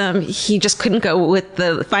tells them he just couldn't go with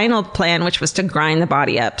the final plan, which was to grind the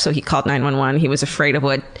body up. So he called 911. He was afraid of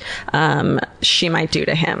what she might do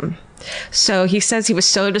to him. So he says he was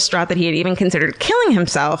so distraught that he had even considered killing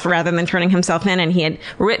himself rather than turning himself in. And he had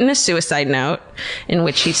written a suicide note in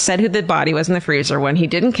which he said who the body was in the freezer. When he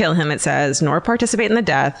didn't kill him, it says, nor participate in the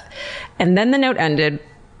death. And then the note ended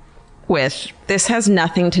with, this has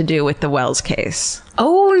nothing to do with the Wells case.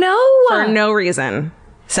 Oh, no. For no reason,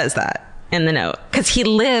 says that in the note. Because he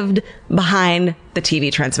lived behind the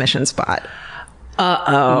TV transmission spot.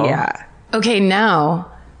 Uh-oh. Yeah. Okay, now...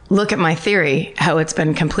 look at my theory, how it's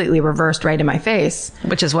been completely reversed right in my face.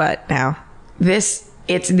 Which is what now? It's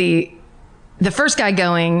the first guy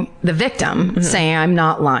going, the victim, saying, I'm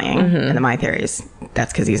not lying. And my theory is,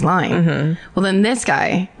 that's because he's lying. Well, then this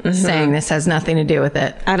guy saying this has nothing to do with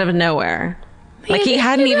it. Out of nowhere. Like he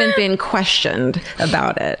hadn't even been questioned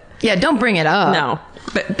about it. Yeah, don't bring it up. No.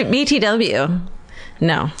 But BTW...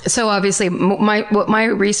 no. So obviously, what my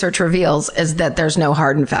research reveals is that there's no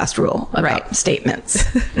hard and fast rule about statements.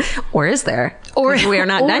 Or is there? Or we are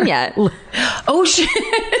not done yet. Oh, shit.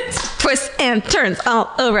 Twists and turns all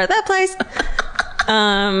over that place.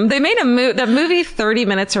 They made the movie 30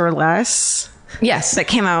 Minutes or Less. Yes. That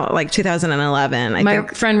came out like 2011. My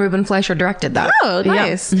friend Ruben Fleischer directed that. Oh,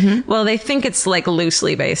 nice. Yeah. Well, they think it's like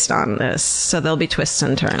loosely based on this. So there'll be twists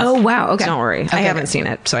and turns. Oh, wow. Okay. Don't worry. I haven't seen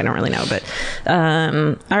it, so I don't really know. But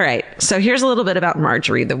all right. So here's a little bit about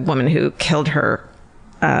Marjorie, the woman who killed her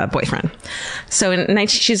boyfriend. So in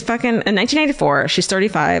 1994, she's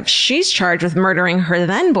 35. She's charged with murdering her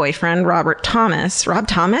then boyfriend, Rob Thomas.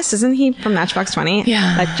 Isn't he from Matchbox 20?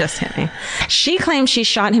 Yeah. That just hit me. She claims she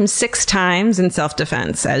shot him 6 times in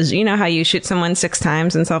self-defense. As you know how you shoot someone 6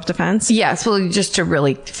 times in self-defense? Yes. Well, just to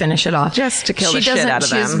really finish it off. Just to kill the shit out of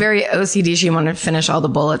them. She was very OCD. She wanted to finish all the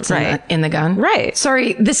bullets in the gun. Right.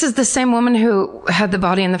 Sorry, this is the same woman who had the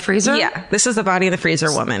body in the freezer? Yeah. This is the body in the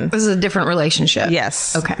freezer woman. This is a different relationship. Yes.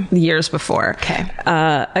 Okay. Years before. Okay.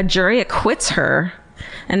 A jury acquits her.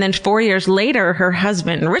 And then 4 years later, her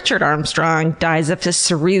husband, Richard Armstrong, dies of his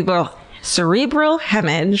cerebral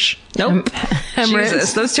hemorrhage. Nope. Hemorrhage.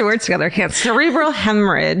 Jesus, those 2 words together can't. Cerebral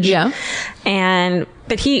hemorrhage. Yeah.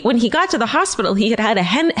 But when he got to the hospital, he had a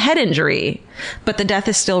head injury, but the death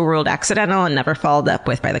is still ruled accidental and never followed up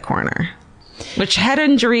with by the coroner. Which head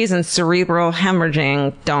injuries and cerebral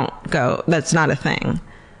hemorrhaging don't go. That's not a thing.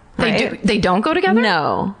 Right? They don't go together?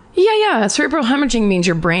 No. Yeah. Cerebral hemorrhaging means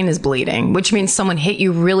your brain is bleeding, which means someone hit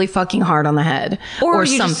you really fucking hard on the head or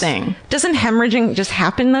something. Doesn't hemorrhaging just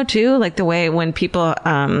happen though too? Like the way when people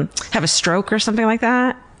have a stroke or something like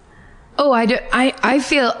that? Oh, I do. I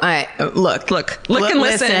feel. Look and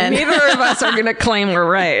listen. Neither of us are going to claim we're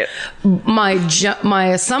right. My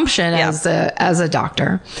assumption as a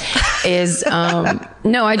doctor is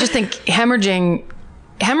no. I just think hemorrhaging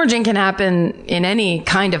can happen in any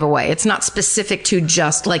kind of a way. It's not specific to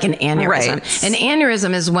just like an aneurysm. Right. An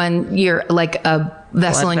aneurysm is when you're like a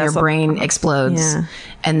vessel in your brain explodes,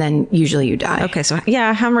 and then usually you die. Okay, so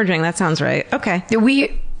hemorrhaging. That sounds right. Okay.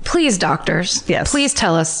 Please, doctors. Yes. Please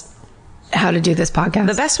tell us how to do this podcast.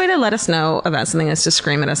 The best way to let us know about something is to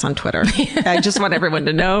scream at us on Twitter. I just want everyone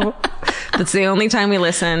to know that's the only time we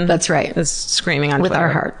listen. That's right. Is screaming on with Twitter.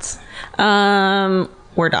 our hearts.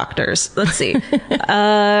 We're doctors. Let's see.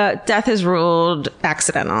 Death is ruled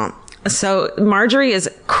accidental. So Marjorie is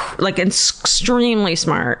like extremely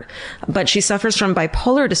smart, but she suffers from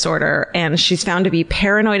bipolar disorder and she's found to be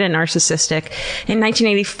paranoid and narcissistic. In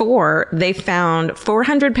 1984, they found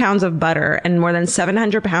 400 pounds of butter and more than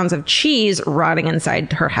 700 pounds of cheese rotting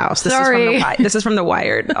inside her house. This is from the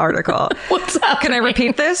Wired article. What's up? Can I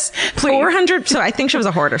repeat this? Please. 400. So I think she was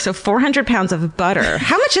a hoarder. So 400 pounds of butter.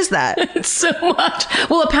 How much is that? It's so much.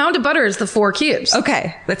 Well, a pound of butter is the 4 cubes.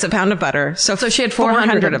 Okay. That's a pound of butter. So she had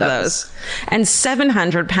 400 of those. And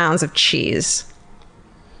 700 pounds of cheese.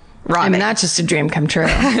 rotting. I mean, that's just a dream come true.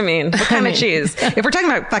 I mean, what kind of cheese? If we're talking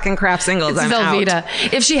about fucking Kraft singles, It's I'm Velveeta.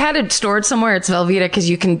 out. If she had it stored somewhere, it's Velveeta because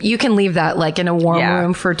you can leave that like in a warm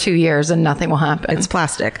room for 2 years and nothing will happen. It's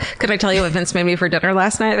plastic. Could I tell you what Vince made me for dinner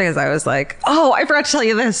last night? Because I was like, oh, I forgot to tell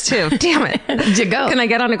you this too. Damn it. Did you go? Can I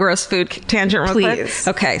get on a gross food tangent real quick? Please.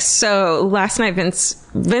 Okay. So last night,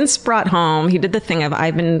 Vince brought home, he did the thing of,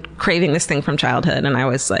 I've been craving this thing from childhood, and I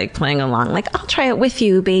was like playing along, like, I'll try it with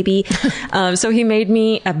you, baby. So he made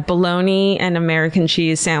me a bologna and American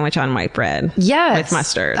cheese sandwich on white bread. Yes. With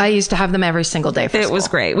mustard. I used to have them every single day for It school. was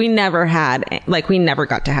great. We never got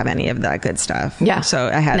to have any of that good stuff. Yeah. So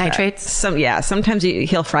I had nitrates. Sometimes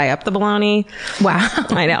he'll fry up the bologna. Wow.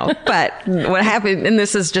 I know. But what happened, and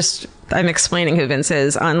this is just, I'm explaining who Vince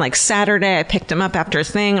is. On like Saturday, I picked him up after a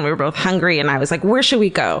thing and we were both hungry and I was like, where should we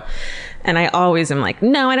go? And I always am like,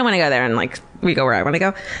 no, I don't want to go there. And like, we go where I want to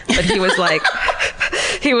go. But he was like,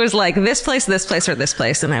 this place, or this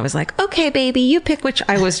place. And I was like, okay, baby, you pick which.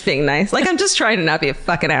 I was being nice. Like, I'm just trying to not be a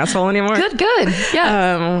fucking asshole anymore. Good.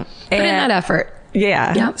 Yeah. Put in that effort.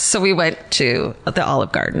 Yeah. Yep. So we went to the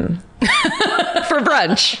Olive Garden for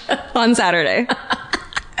brunch on Saturday.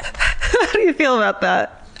 How do you feel about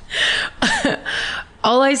that?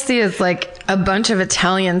 All I see is like a bunch of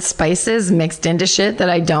Italian spices mixed into shit that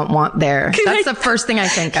I don't want there. That's the first thing I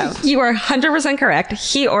think of. You are 100% correct.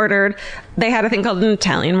 They had a thing called an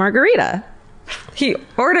Italian margarita. He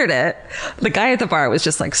ordered it. The guy at the bar was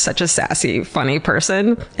just like such a sassy, funny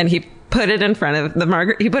person. And he put it in front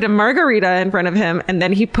of he put a margarita in front of him. And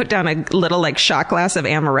then he put down a little like shot glass of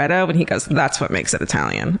amaretto. And he goes, that's what makes it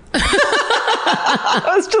Italian.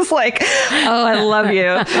 I was just like, oh, I love you.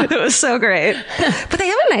 It was so great. But they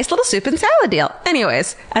have a nice little soup and salad deal.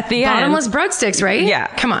 Anyways, at the end. Bottomless breadsticks, right? Yeah.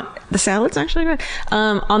 Come on. The salad's actually good.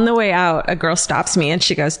 On the way out, a girl stops me and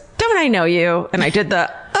she goes, don't I know you? And I did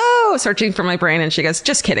searching for my brain. And she goes,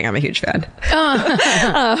 just kidding. I'm a huge fan.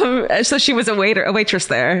 So she was a waitress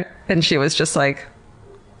there. And she was just like,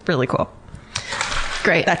 really cool.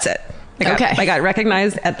 Great. That's it. I got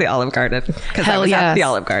recognized at the Olive Garden because I was at the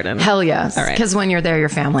Olive Garden. Hell yes. All right. Because when you're there, you're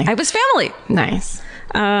family. I was family. Nice.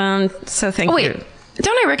 So thank you. Wait,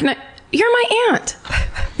 don't I recognize? You're my aunt.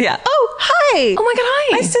 Yeah. Oh, hi. Oh my God,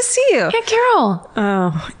 hi. Nice to see you. Aunt Carol.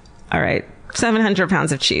 Oh, all right. 700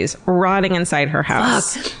 pounds of cheese rotting inside her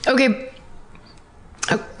house. Fuck. Okay.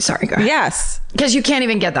 Oh, sorry, go ahead. Yes. Because you can't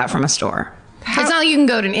even get that from a store. It's not like you can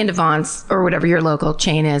go to an Indevons or whatever your local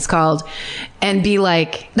chain is called and be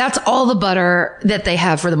like, that's all the butter that they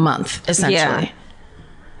have for the month, essentially. Yeah.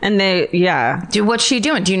 And What's she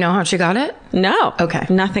doing? Do you know how she got it? No. Okay.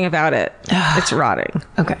 Nothing about it. It's rotting.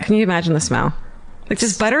 Okay. Can you imagine the smell? Like,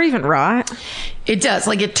 does butter even rot? It does.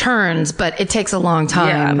 Like, it turns, but it takes a long time.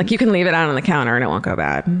 Yeah. Like, you can leave it out on the counter and it won't go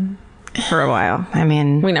bad for a while. I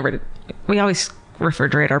mean, we always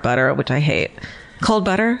refrigerate our butter, which I hate. Cold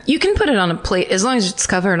butter? You can put it on a plate as long as it's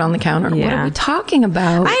covered on the counter. Yeah. What are we talking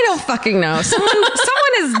about? I don't fucking know. Someone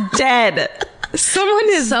is dead. Someone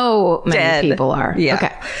is so many dead. people are. Yeah.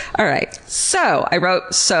 Okay. All right. So I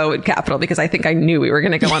wrote "so" in capital because I think I knew we were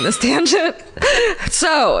going to go on this tangent.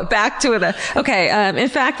 So back to it. Okay. In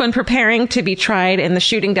fact, when preparing to be tried in the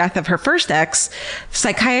shooting death of her first ex,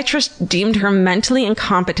 psychiatrists deemed her mentally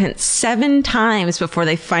incompetent 7 times before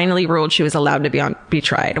they finally ruled she was allowed to be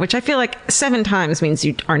tried, which I feel like 7 times means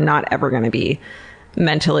you are not ever going to be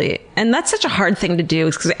mentally. And that's such a hard thing to do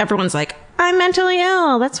because everyone's like, I'm mentally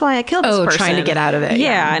ill. That's why I killed this person. Trying to get out of it.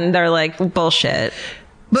 Yeah. And they're like, bullshit.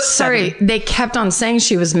 But sorry, they kept on saying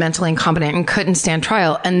she was mentally incompetent and couldn't stand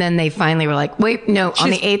trial. And then they finally were like, wait, no, on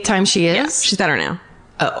the 8th time she is? Yeah, she's better now.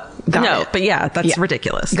 Oh, got it. But yeah, that's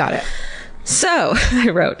ridiculous. Got it. So I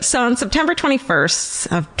wrote, so on September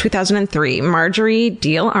 21st of 2003, Marjorie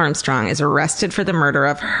Deal Armstrong is arrested for the murder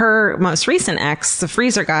of her most recent ex, the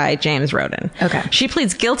freezer guy, James Roden. Okay. She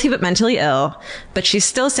pleads guilty but mentally ill, but she's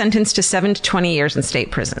still sentenced to 7 to 20 years in state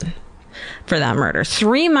prison for that murder.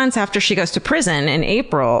 3 months after she goes to prison in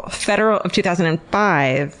April of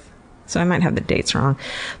 2005, so I might have the dates wrong.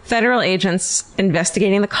 Federal agents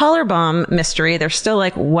investigating the collar bomb mystery. They're still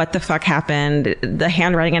like, what the fuck happened? The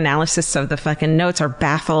handwriting analysis of the fucking notes are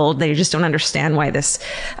baffled. They just don't understand why this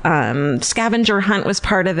scavenger hunt was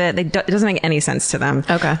part of it. It doesn't make any sense to them.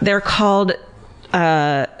 Okay. They're called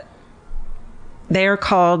from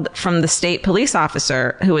the state police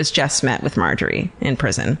officer who has just met with Marjorie in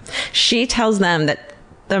prison. She tells them that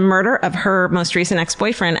the murder of her most recent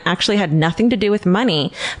ex-boyfriend actually had nothing to do with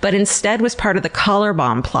money, but instead was part of the collar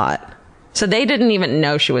bomb plot. So they didn't even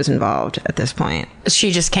know she was involved at this point.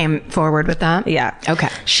 She just came forward with that? Yeah. Okay.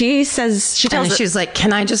 She says, she's like,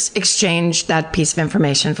 can I just exchange that piece of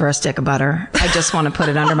information for a stick of butter? I just want to put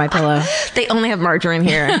it under my pillow. They only have margarine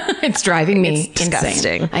here. It's driving me It's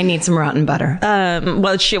disgusting. insane. I need some rotten butter.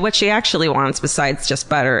 Well, what she actually wants, besides just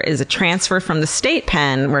butter, is a transfer from the state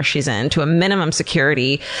pen where she's in to a minimum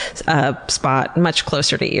security spot much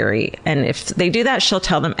closer to Erie. And if they do that, she'll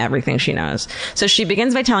tell them everything she knows. So she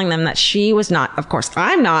begins by telling them that she was not, of course,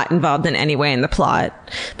 I'm not involved in any way in the plot,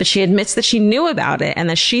 but she admits that she knew about it and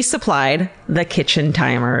that she supplied the kitchen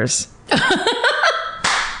timers.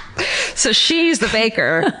 So she's the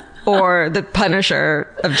baker or the punisher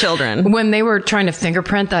of children. When they were trying to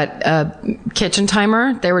fingerprint that kitchen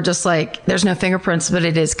timer, they were just like, there's no fingerprints, but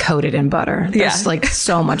it is coated in butter. There's like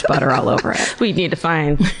so much butter all over it. We need to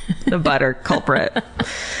find the butter culprit.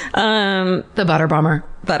 The butter bomber.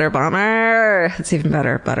 Butter bomber. It's even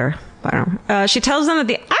better. Butter. She tells them that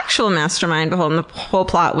the actual mastermind behind the whole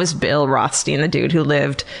plot was Bill Rothstein, the dude who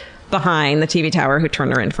lived behind the TV tower who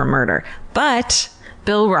turned her in for murder. But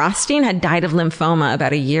Bill Rothstein had died of lymphoma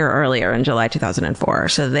about a year earlier in July 2004,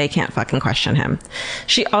 so they can't fucking question him.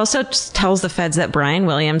 She also tells the feds that Brian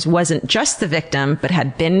Williams wasn't just the victim, but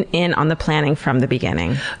had been in on the planning from the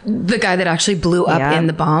beginning. The guy that actually blew up in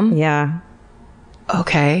the bomb? Yeah.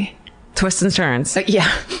 Okay. Twists and turns.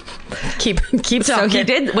 Yeah. Keep talking. So he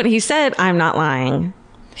did, when he said, I'm not lying,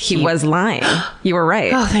 he was lying. You were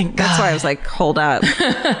right. Oh, thank God. That's why I was like, hold up.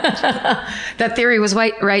 That theory was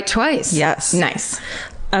right twice. Yes. Nice.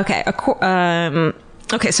 Okay.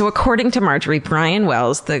 Okay, so according to Marjorie, Brian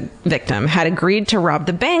Wells, the victim, had agreed to rob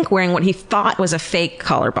the bank wearing what he thought was a fake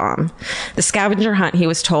collar bomb. The scavenger hunt, he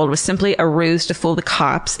was told, was simply a ruse to fool the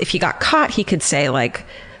cops. If he got caught, he could say, like,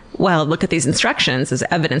 well, look at these instructions as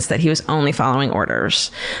evidence that he was only following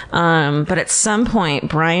orders. But at some point,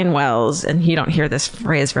 Brian Wells, and you don't hear this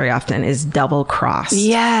phrase very often, is double-crossed.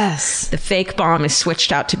 Yes. The fake bomb is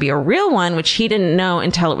switched out to be a real one, which he didn't know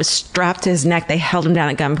until it was strapped to his neck. They held him down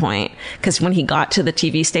at gunpoint. Because when he got to the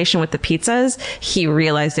TV station with the pizzas, he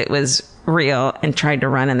realized it was real and tried to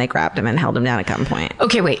run, and they grabbed him and held him down at gunpoint.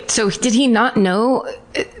 Okay, wait. So did he not know?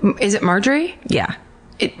 Is it Marjorie? Yeah.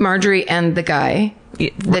 Marjorie and the guy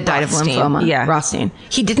that died of lymphoma. Yeah. Rothstein.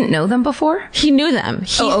 He didn't know them before? He knew them.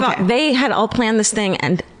 He okay. thought they had all planned this thing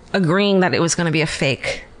and agreeing that it was going to be a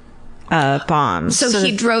fake bomb. So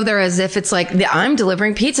he drove there as if it's like, I'm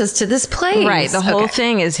delivering pizzas to this place. Right. The whole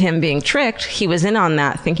thing is him being tricked. He was in on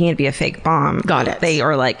that thinking it'd be a fake bomb. Got it. They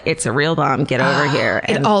are like, it's a real bomb. Get over here.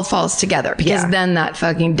 And it all falls together because then that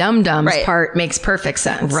fucking dum-dums part makes perfect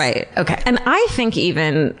sense. Right. Okay. And I think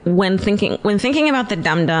even when thinking about the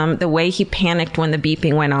dum-dum, the way he panicked when the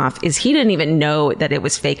beeping went off is he didn't even know that it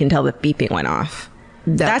was fake until the beeping went off.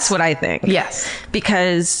 That's what I think. Yes.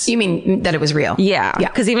 Because... You mean that it was real? Yeah.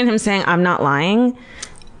 Because even him saying, I'm not lying,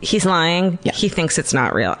 he's lying. Yeah. He thinks it's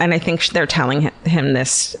not real. And I think they're telling him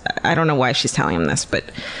this. I don't know why she's telling him this, but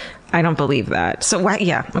I don't believe that. So why?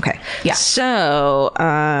 Yeah. Okay. Yeah. So,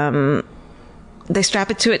 they strap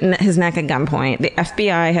it to his neck at gunpoint. The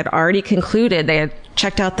FBI had already concluded they had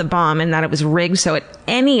checked out the bomb and that it was rigged. So at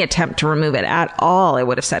any attempt to remove it at all, it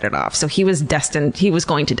would have set it off. So he was destined. He was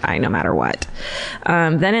going to die no matter what.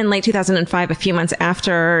 Then in late 2005, a few months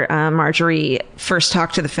after Marjorie first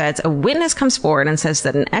talked to the feds, a witness comes forward and says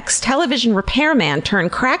that an ex-television repairman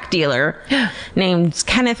turned crack dealer named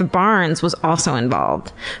Kenneth Barnes was also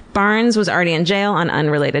involved. Barnes was already in jail on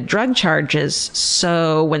unrelated drug charges.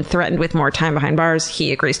 So when threatened with more time behind bars,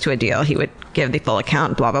 he agrees to a deal. He would give the full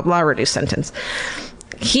account, blah, blah, blah, reduced sentence.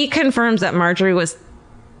 He confirms that Marjorie was,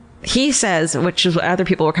 he says, which is what other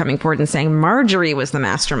people were coming forward and saying, Marjorie was the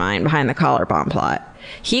mastermind behind the collar bomb plot.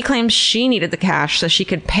 He claims she needed the cash so she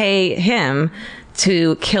could pay him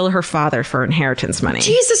to kill her father for inheritance money.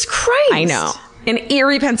 Jesus Christ. I know. In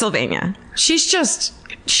Erie, Pennsylvania. She's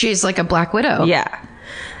like a Black Widow. Yeah.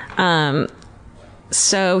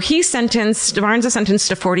 So Barnes is sentenced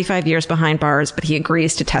to 45 years behind bars, but he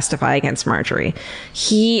agrees to testify against Marjorie.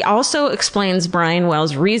 He also explains Brian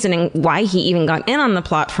Wells' reasoning why he even got in on the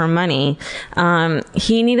plot for money.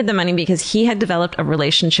 He needed the money because he had developed a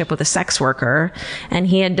relationship with a sex worker, and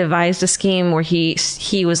he had devised a scheme where he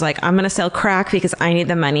was like, I'm going to sell crack because I need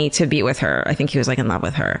the money to be with her. I think he was like in love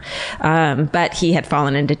with her. But he had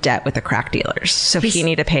fallen into debt with the crack dealers. So he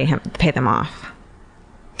needed to pay them off.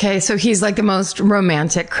 Okay, so he's like the most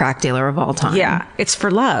romantic crack dealer of all time. Yeah, it's for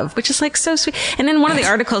love, which is like so sweet. And in one of the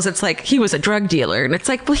articles, it's like he was a drug dealer, and it's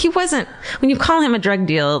like, well, he wasn't. When you call him a drug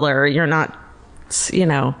dealer, you're not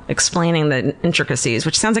explaining the intricacies,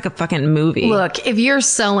 which sounds like a fucking movie. Look, if you're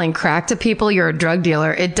selling crack to people, you're a drug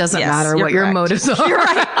dealer. It doesn't matter what your motives are. You're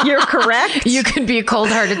right. You're correct. You could be a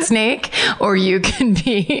cold-hearted snake, or you can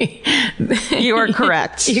be... You are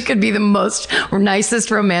correct. You could be the most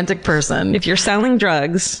nicest romantic person. If you're selling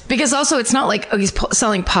drugs. Because also, it's not like, he's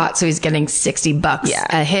selling pot, so he's getting $60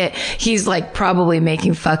 a hit. He's like probably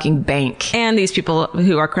making fucking bank. And these people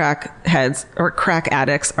who are crack heads or crack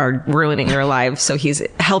addicts are ruining their lives, so he's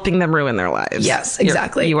helping them ruin their lives. Yes,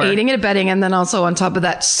 exactly. You are aiding and abetting, and then also on top of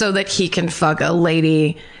that, so that he can fuck a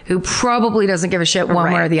lady who probably doesn't give a shit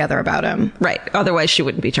one way or the other about him. Right. Otherwise, she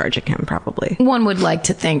wouldn't be charging him, probably. One would like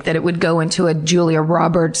to think that it would go into a Julia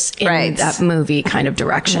Roberts in that movie kind of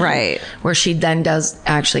direction. Right. Where she then does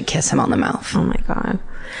actually kiss him on the mouth. Oh my God.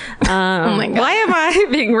 Oh my God. Why am I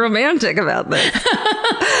being romantic about this?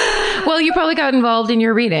 Well, you probably got involved in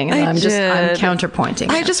your reading, and I'm counterpointing.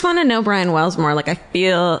 I just want to know Brian Wells more. Like, I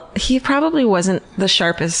feel he probably wasn't the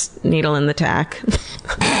sharpest needle in the tack.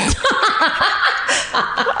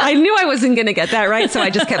 I knew I wasn't going to get that right, so I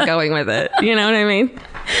just kept going with it. You know what I mean?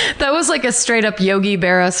 That was like a straight up Yogi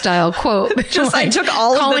Berra style quote. Just like, I took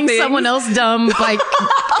all calling of the things. someone else dumb by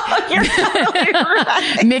You're totally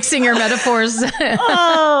right. mixing your metaphors.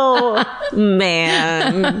 Oh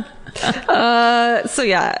man. So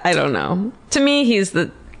yeah, I don't know. To me, he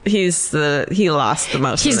lost the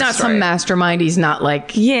most. He's not some mastermind. He's not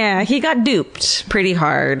like, yeah, he got duped pretty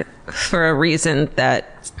hard for a reason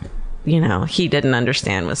that, he didn't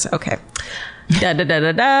understand was okay.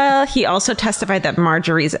 He also testified that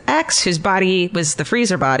Marjorie's ex, whose body was the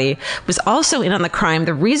freezer body, was also in on the crime.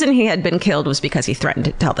 The reason he had been killed was because he threatened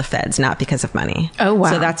to tell the feds, not because of money. Oh, wow.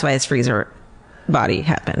 So that's why his freezer body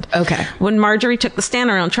happened. Okay. When Marjorie took the stand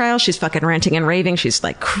on her own trial, she's fucking ranting and raving. She's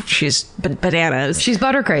bananas. She's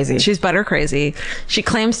butter crazy. She's butter crazy. She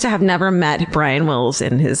claims to have never met Brian Wells,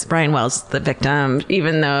 the victim,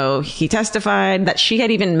 even though he testified that she had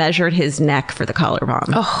even measured his neck for the collar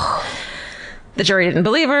bomb. Oh. The jury didn't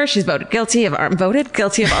believe her. She's voted guilty of armed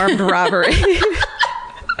robbery.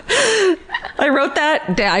 I wrote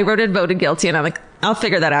that. I voted guilty, and I'm like, I'll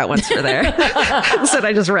figure that out once we're there. So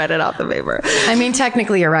I just read it off the paper. I mean,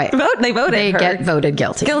 technically, you're right. They voted. They her get voted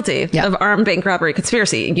guilty. Of armed bank robbery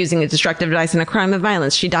conspiracy using a destructive device and a crime of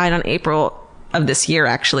violence. She died on April of this year,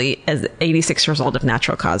 actually, as 86 years old of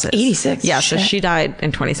natural causes. 86? Yeah, so she died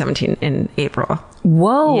in 2017 in April.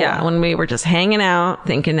 Whoa. Yeah, when we were just hanging out,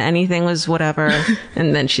 thinking anything was whatever,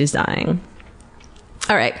 and then she's dying.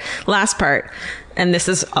 All right, last part. And this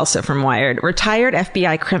is also from Wired. Retired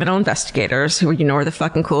FBI criminal investigators, who are the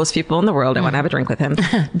fucking coolest people in the world. I want to have a drink with him.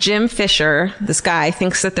 Jim Fisher, this guy,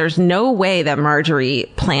 thinks that there's no way that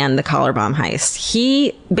Marjorie planned the collar bomb heist.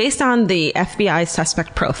 He, based on the FBI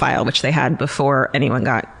suspect profile, which they had before anyone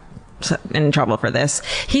got in trouble for this,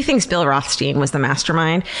 he thinks Bill Rothstein was the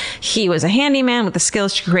mastermind. He was a handyman with the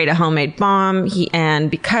skills to create a homemade bomb.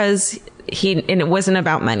 Because it wasn't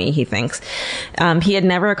about money, he thinks. He had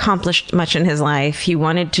never accomplished much in his life. He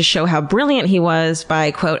wanted to show how brilliant he was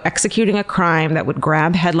by, quote, executing a crime that would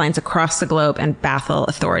grab headlines across the globe and baffle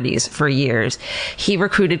authorities for years. He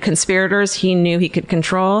recruited conspirators he knew he could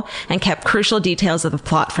control and kept crucial details of the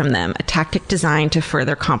plot from them, a tactic designed to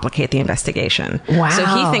further complicate the investigation. Wow. So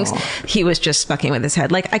he thinks he was just fucking with his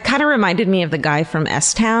head. Like, it kind of reminded me of the guy from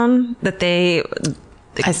S-Town that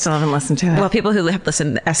I still haven't listened to it. Well, people who have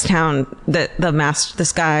listened to S-Town,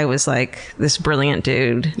 this guy was like this brilliant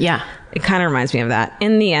dude. Yeah. It kind of reminds me of that.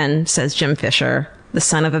 In the end, says Jim Fisher, the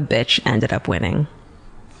son of a bitch ended up winning.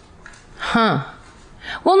 Huh.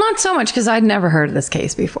 Well, not so much, because I'd never heard of this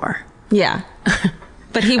case before. Yeah.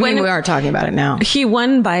 But we are talking about it now. He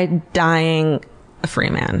won by dying a free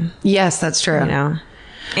man. Yes, that's true.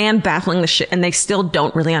 And baffling the shit, and they still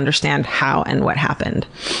don't really understand how and what happened.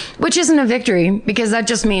 Which isn't a victory, because that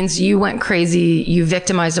just means you went crazy, you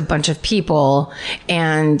victimized a bunch of people,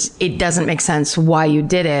 and it doesn't make sense why you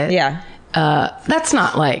did it. Yeah. That's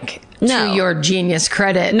not like to your genius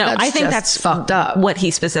credit. No, I think that's fucked up. What he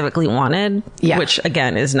specifically wanted, yeah. Which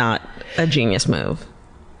again is not a genius move.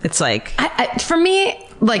 It's like, for me,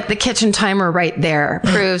 like the kitchen timer right there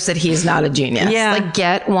proves that he's not a genius. Yeah. Like,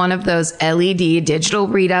 get one of those LED digital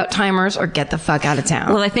readout timers or get the fuck out of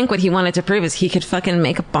town. Well, I think what he wanted to prove is he could fucking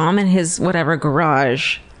make a bomb in his whatever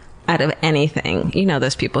garage out of anything.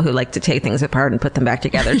 Those people who like to take things apart and put them back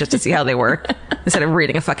together just to see how they work instead of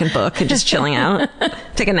reading a fucking book and just chilling out.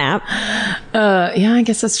 Take a nap. Yeah, I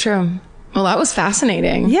guess that's true. Well, that was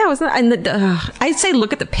fascinating. Yeah, wasn't it? And I'd say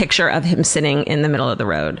look at the picture of him sitting in the middle of the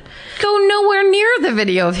road. Go nowhere near the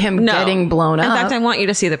video of him getting blown up. In fact, I want you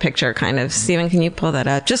to see the picture, kind of. Steven, can you pull that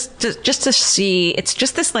up? Just to see. It's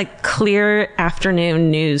just this like clear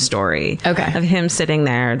afternoon news story. Okay. Of him sitting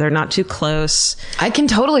there. They're not too close. I can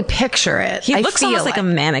totally picture it. He looks almost like a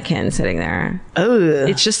mannequin sitting there. Ugh.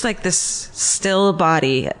 It's just like this still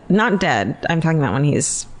body, not dead. I'm talking about when he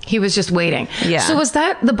was just waiting. Yeah. So was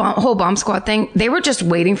that the whole bomb squad thing? They were just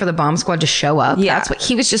waiting for the bomb squad to show up. Yeah. That's what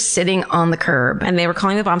he was just sitting on the curb. And they were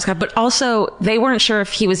calling the bomb squad, but also they weren't sure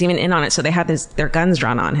if he was even in on it, so they had their guns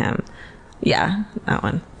drawn on him. Yeah, that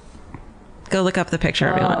one. Go look up the picture,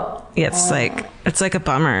 everyone. Yeah, it's like a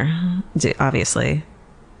bummer, obviously.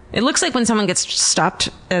 It looks like when someone gets stopped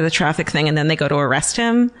at a traffic thing and then they go to arrest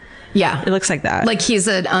him. Yeah. It looks like that. Like he's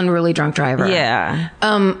an unruly drunk driver. Yeah.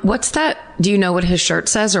 What's that? Do you know what his shirt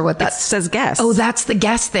says or what that says? Guess. Oh, that's the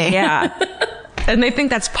guess thing. Yeah. And they think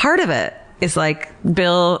that's part of it. It's like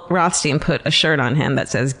Bill Rothstein put a shirt on him that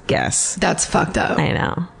says guess. That's fucked up. I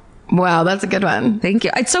know. Wow, that's a good one. Thank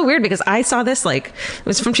you. It's so weird because I saw this it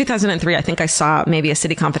was from 2003. I think I saw maybe a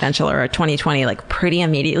City Confidential or a 2020 pretty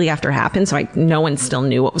immediately after it happened. So no one still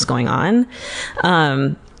knew what was going on.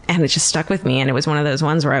 And it just stuck with me. And it was one of those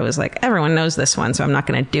ones where I was like, everyone knows this one, so I'm not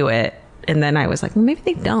going to do it. And then I was like, well, maybe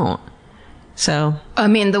they don't. So, I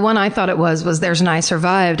mean, the one I thought it was There's an I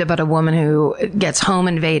Survived, about a woman who gets home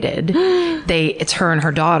invaded. It's her and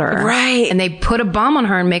her daughter. Right. And they put a bomb on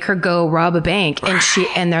her and make her go rob a bank. And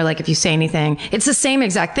and they're like, if you say anything, it's the same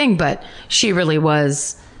exact thing, but she really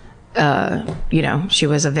was, she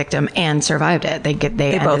was a victim and survived it. They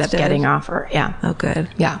ended up getting off her. Yeah. Oh, good.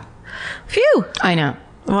 Yeah. Phew. I know.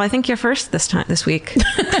 Well, I think you're first this week.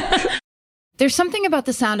 There's something about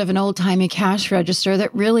the sound of an old-timey cash register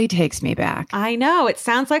that really takes me back. I know. It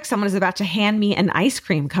sounds like someone is about to hand me an ice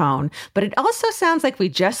cream cone, but it also sounds like we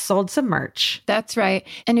just sold some merch. That's right.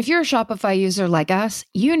 And if you're a Shopify user like us,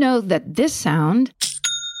 you know that this sound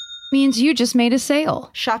means you just made a sale.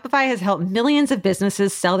 Shopify has helped millions of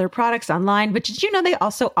businesses sell their products online, but did you know they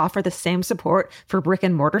also offer the same support for brick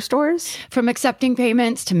and mortar stores? From accepting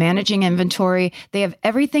payments to managing inventory, they have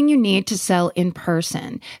everything you need to sell in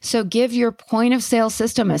person. So give your point of sale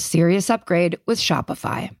system a serious upgrade with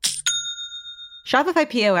Shopify. Shopify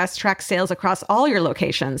POS tracks sales across all your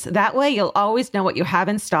locations. That way, you'll always know what you have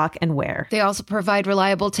in stock and where. They also provide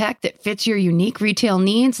reliable tech that fits your unique retail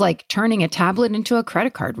needs, like turning a tablet into a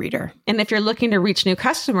credit card reader. And if you're looking to reach new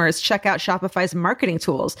customers, check out Shopify's marketing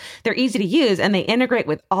tools. They're easy to use, and they integrate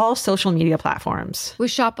with all social media platforms. With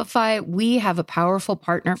Shopify, we have a powerful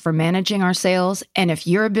partner for managing our sales. And if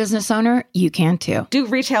you're a business owner, you can too. Do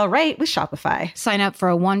retail right with Shopify. Sign up for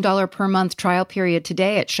a $1 per month trial period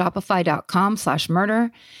today at shopify.com/murder.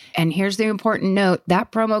 And here's the important note,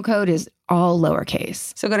 that promo code is all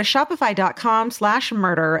lowercase. So go to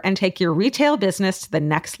shopify.com/murder and take your retail business to the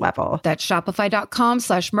next level. That's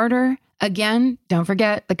shopify.com/murder. Again, don't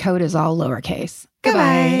forget, the code is all lowercase.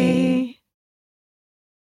 Goodbye.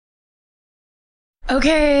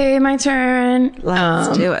 Okay, my turn.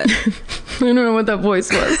 Let's do it. I don't know what that voice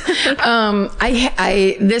was.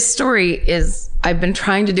 This story is, I've been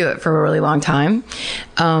trying to do it for a really long time.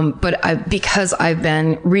 Because I've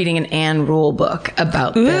been reading an Anne Rule book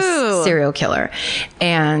about this serial killer.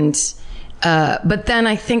 And, but then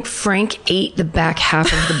I think Frank ate the back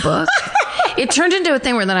half of the book. It turned into a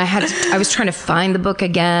thing where then I was trying to find the book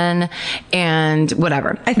again and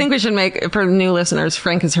whatever. I think we should make, for new listeners,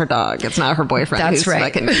 Frank is her dog. It's not her boyfriend. That's who's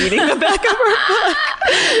right. Fucking eating the back of her book.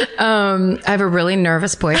 I have a really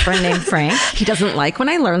nervous boyfriend named Frank. He doesn't like when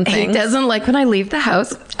I learn things. He doesn't like when I leave the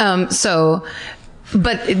house.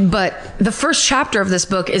 But the first chapter of this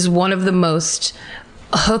book is one of the most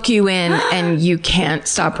hook you in and you can't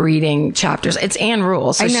stop reading chapters. It's Anne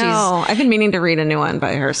Rule. So I know. I've been meaning to read a new one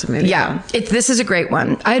by her. So maybe this is a great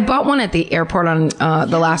one. I had bought one at the airport on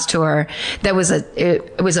the last tour. That was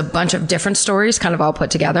it was a bunch of different stories kind of all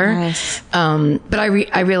put together. Nice. But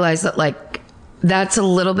I realized that that's a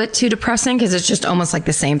little bit too depressing because it's just almost like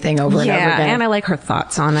the same thing over and over again. And I like her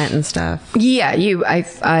thoughts on it and stuff. Yeah,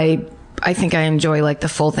 I think I enjoy the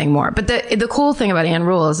full thing more. But the cool thing about Anne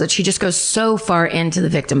Rule is that she just goes so far into the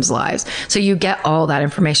victims' lives. So you get all that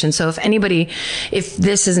information. So if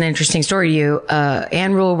this is an interesting story to you,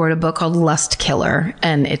 Anne Rule wrote a book called Lust Killer,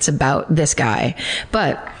 and it's about this guy.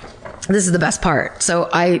 But this is the best part. So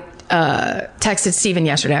I texted Steven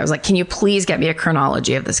yesterday. I was like, can you please get me a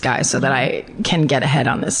chronology of this guy so that I can get ahead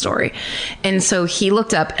on this story? And so he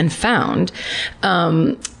looked up and found,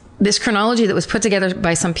 this chronology that was put together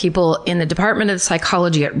by some people in the Department of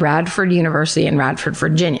Psychology at Radford University in Radford,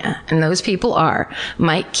 Virginia. And those people are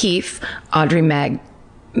Mike Keefe, Audrey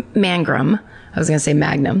Mangrum. I was going to say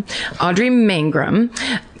Magnum. Audrey Mangrum,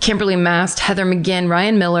 Kimberly Mast, Heather McGinn,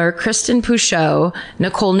 Ryan Miller, Kristen Pouchot,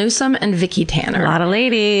 Nicole Newsom, and Vicki Tanner. A lot of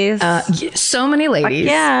ladies. So many ladies.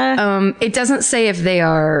 Yeah. It doesn't say if they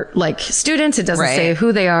are like students. It doesn't say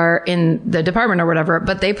who they are in the department or whatever,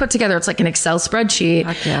 but they put together, it's like an Excel spreadsheet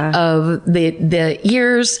of the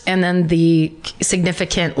years and then the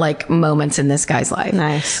significant like moments in this guy's life.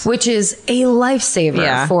 Nice. Which is a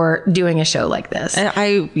lifesaver for doing a show like this.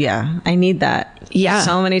 I need that. Yeah.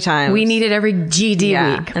 So many times. We need it every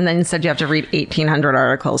GD week. And then instead you have to read 1,800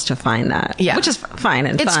 articles to find that. Yeah. Which is fine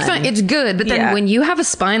and it's fun. It's good. But then when you have a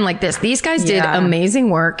spine like this, these guys did amazing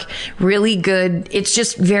work, really good. It's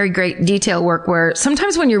just very great detail work where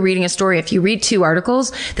sometimes when you're reading a story, if you read 2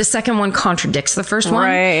 articles, the second one contradicts the first one.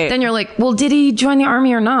 Right. Then you're like, well, did he join the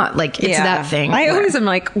army or not? Like, it's that thing. I always am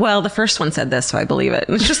like, well, the first one said this, so I believe it.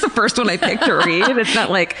 And it's just the first one I picked to read. It's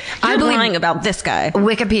not like, I'm lying about this guy.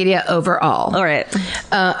 Wikipedia overall. All right.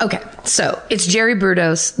 Okay, so it's Jerry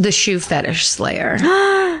Brudos, the shoe fetish slayer.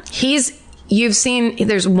 You've seen,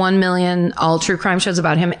 there's 1 million all true crime shows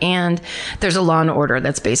about him, and there's a Law and Order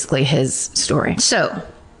that's basically his story. So,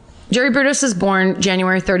 Jerry Brudos is born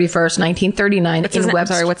January 31st, 1939 in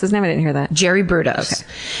Webster. Sorry, what's his name? I didn't hear that. Jerry Brudos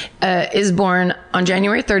is born on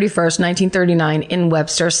January 31st, 1939 in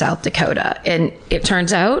Webster, South Dakota. And it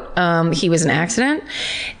turns out he was an accident,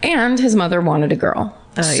 and his mother wanted a girl.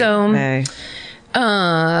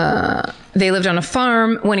 They lived on a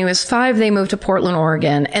farm. When he was 5, they moved to Portland,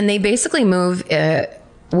 Oregon, and they basically move, it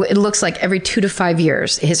looks like every 2 to 5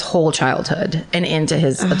 years, his whole childhood and into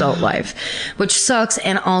his adult life, which sucks.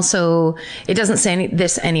 And also it doesn't say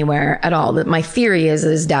this anywhere at all. That my theory is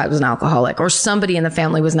that his dad was an alcoholic or somebody in the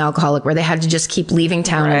family was an alcoholic where they had to just keep leaving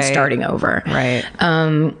town and starting over. Right.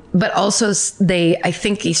 But also I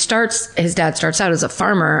think his dad starts out as a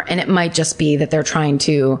farmer, and it might just be that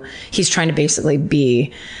he's trying to basically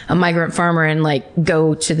be a migrant farmer and like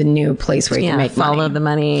go to the new place where he can make follow money. the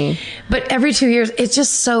money. But every 2 years, it's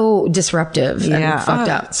just so disruptive and fucked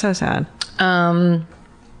up. So sad. But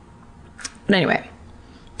anyway,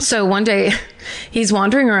 so one day he's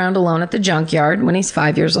wandering around alone at the junkyard when he's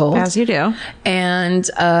 5 years old. As you do. And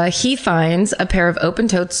he finds a pair of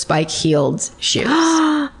open-toed spike-heeled shoes.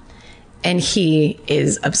 And he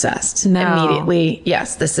is obsessed immediately.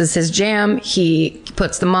 Yes, this is his jam. He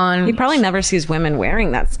puts them on. He probably never sees women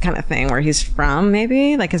wearing that kind of thing where he's from,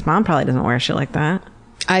 maybe. Like his mom probably doesn't wear shit like that.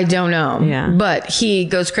 I don't know. Yeah. But he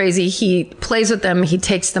goes crazy. He plays with them. He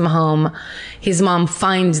takes them home. His mom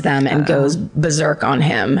finds them and goes berserk on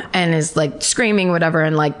him and is like screaming, whatever,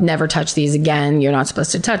 and like, never touch these again. You're not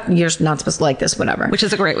supposed to like this, whatever. Which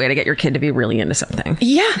is a great way to get your kid to be really into something.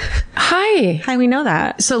 Yeah. Hi, we know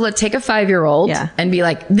that. So let's take a 5-year-old and be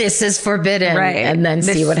like, this is forbidden. Right. And then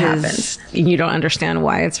see what happens. You don't understand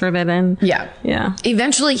why it's forbidden. Yeah. Yeah.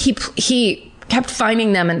 Eventually he kept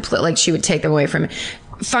finding them and like she would take them away from him.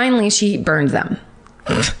 Finally, she burned them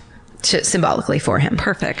symbolically for him.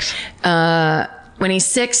 Perfect. When he's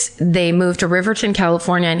 6, they moved to Riverton,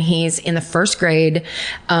 California, and he's in the 1st grade.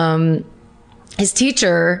 His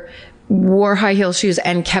teacher wore high heel shoes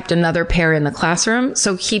and kept another pair in the classroom.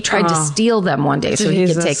 So he tried to steal them one day so he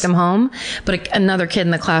could take them home. But another kid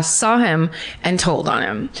in the class saw him and told on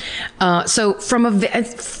him. So from a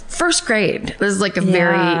 1st grade, this is like a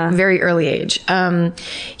very, very early age.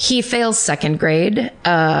 He fails 2nd grade.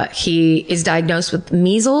 He is diagnosed with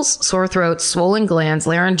measles, sore throat, swollen glands,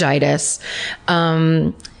 laryngitis.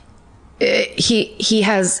 He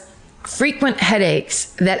has frequent headaches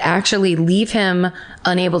that actually leave him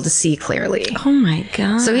unable to see clearly. Oh my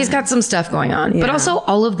God. So he's got some stuff going on. But also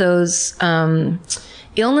all of those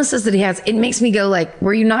illnesses that he has, it makes me go like,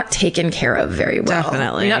 were you not taken care of very well?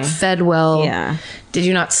 Definitely. You're not fed well. Yeah. Did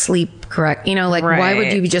you not sleep correct? Why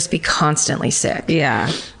would you just be constantly sick?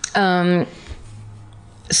 Yeah.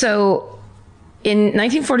 So in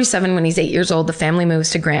 1947, when he's 8 years old, the family moves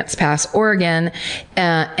to Grants Pass, Oregon.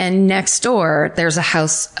 And next door, there's a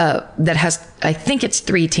house that has, I think it's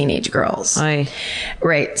 3 teenage girls. Aye.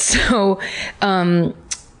 Right. So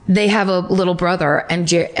they have a little brother, and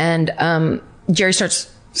Jerry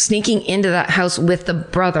starts sneaking into that house with the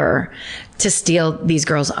brother to steal these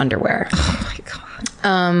girls' underwear. Oh my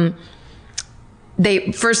God.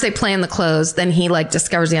 They plan the clothes, then he like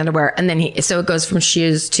discovers the underwear, and then so it goes from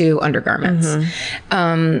shoes to undergarments.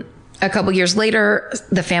 Mm-hmm. A couple years later,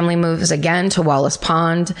 the family moves again to Wallace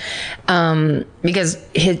Pond, because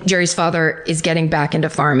Jerry's father is getting back into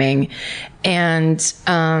farming, and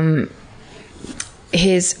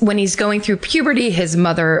when he's going through puberty, his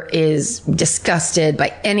mother is disgusted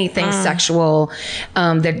by anything sexual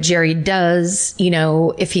that Jerry does. You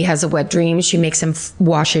know, if he has a wet dream, she makes him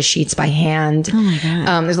wash his sheets by hand. Oh my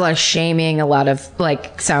God. There's a lot of shaming, a lot of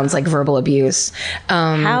like sounds like verbal abuse.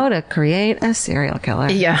 How to create a serial killer.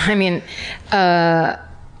 Yeah, I mean,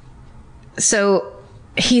 so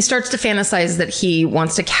he starts to fantasize that he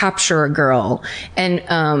wants to capture a girl and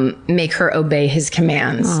make her obey his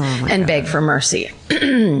commands and beg for mercy.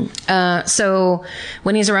 So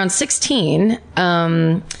when he's around 16,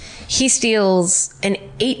 he steals an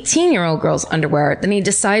 18-year-old girl's underwear. Then he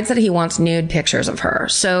decides that he wants nude pictures of her.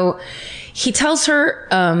 So he tells her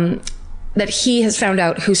that he has found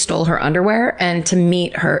out who stole her underwear and to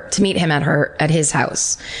meet him at his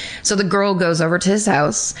house. So the girl goes over to his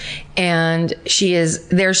house and she's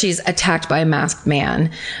attacked by a masked man,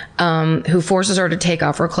 who forces her to take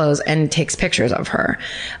off her clothes and takes pictures of her.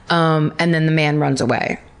 And then the man runs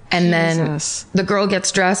away. And then the girl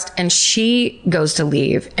gets dressed and she goes to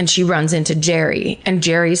leave and she runs into Jerry. And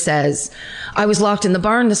Jerry says, I was locked in the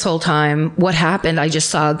barn this whole time. What happened? I just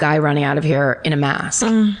saw a guy running out of here in a mask.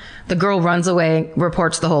 The girl runs away,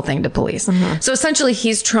 reports the whole thing to police. So essentially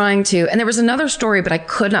he's trying to, and there was another story, but I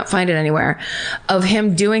could not find it anywhere, of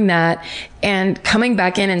him doing that and coming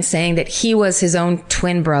back in and saying that he was his own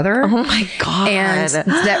twin brother. Oh my God. And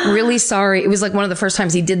that really sorry. It was like one of the first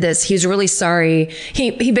times he did this. He was really sorry.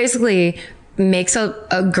 He basically makes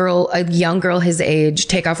a young girl his age,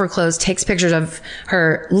 take off her clothes, takes pictures of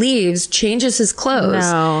her, leaves, changes his clothes,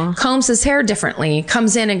 combs his hair differently,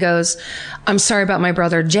 comes in and goes, I'm sorry about my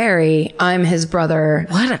brother Jerry. I'm his brother.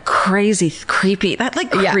 What a crazy, creepy, that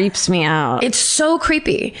creeps me out. It's so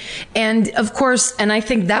creepy. And of course, and I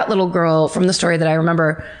think that little girl from the story that I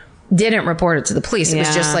remember didn't report it to the police. It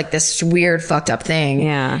was just like this weird fucked up thing.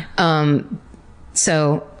 Yeah.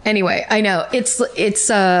 So anyway, I know it's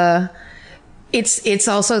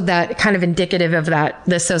also that kind of indicative of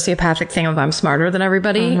the sociopathic thing of I'm smarter than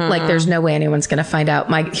everybody. Like there's no way anyone's going to find out.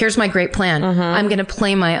 Here's my great plan. I'm going to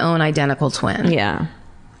play my own identical twin. Yeah.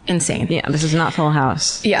 Insane. Yeah. This is not Full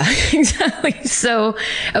House. Yeah, exactly. So,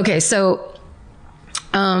 okay. So,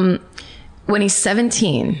 when he's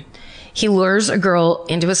 17, he lures a girl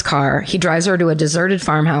into his car. He drives her to a deserted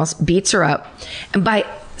farmhouse, beats her up. And by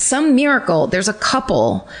some miracle, there's a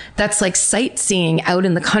couple that's like sightseeing out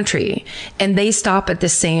in the country and they stop at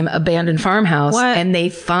this same abandoned farmhouse and they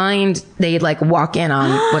walk in on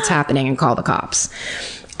what's happening and call the cops.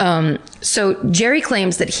 So Jerry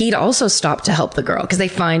claims that he'd also stopped to help the girl because they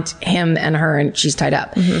find him and her and she's tied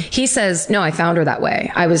up. He says, no, I found her that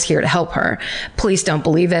way. I was here to help her. Police don't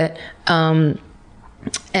believe it.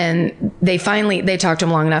 And they talk to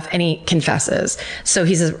him long enough and he confesses. So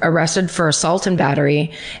he's arrested for assault and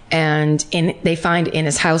battery. And they find in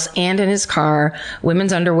his house and in his car,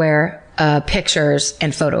 women's underwear, pictures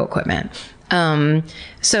and photo equipment.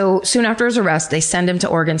 So soon after his arrest, they send him to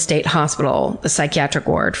Oregon State Hospital, the psychiatric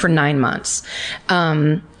ward, for 9 months.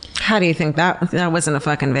 How do you think that wasn't a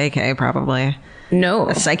fucking vacay, probably? No.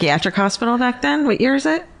 A psychiatric hospital back then? What year is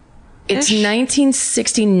it? It's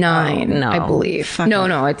 1969, I believe.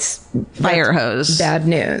 No, it's fire hose. Bad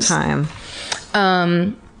news. Time.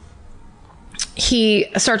 He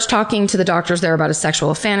starts talking to the doctors there about his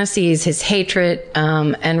sexual fantasies, his hatred,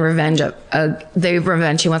 and revenge. The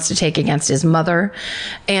revenge he wants to take against his mother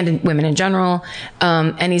and women in general.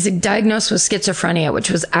 And he's diagnosed with schizophrenia, which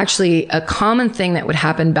was actually a common thing that would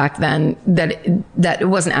happen back then. That it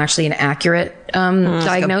wasn't actually an accurate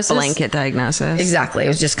diagnosis, like a blanket diagnosis. Exactly. It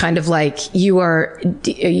was just kind of like you're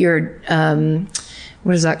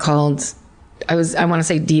what is that called? I want to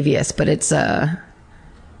say devious, but it's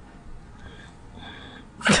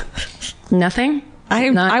nothing.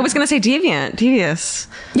 I was going to say devious.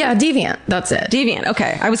 Yeah, deviant. That's it. Deviant.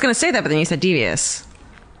 Okay. I was going to say that, but then you said devious.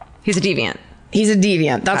 He's a deviant.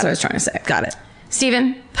 That's what I was trying to say. Got it.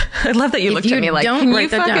 Steven, I love that you looked at me like, don't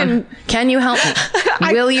write that down. Can you help me?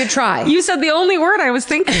 Will you try? You said the only word I was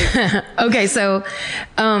thinking. Okay. So,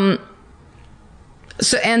 and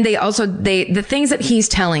the things that he's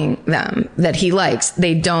telling them that he likes,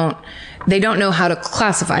 they don't know how to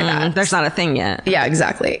classify that. There's not a thing yet. Yeah,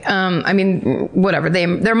 exactly. I mean, whatever.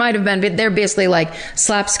 There might have been, but they're basically like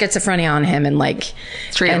slap schizophrenia on him and like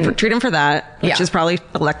treat him for that, which is probably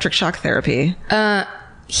electric shock therapy.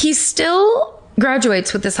 He still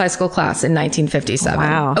graduates with this high school class in 1957.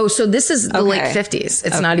 Wow. Oh, so this is the late 50s.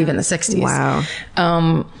 It's not even the 60s.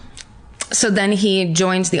 Wow. So then he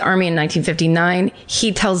joins the army in 1959.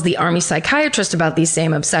 He tells the army psychiatrist about these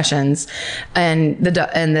same obsessions, and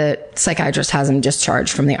the psychiatrist has him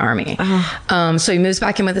discharged from the army. So he moves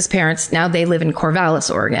back in with his parents. Now they live in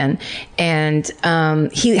Corvallis, Oregon, and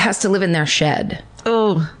he has to live in their shed.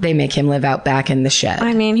 Oh, They make him live out back in the shed.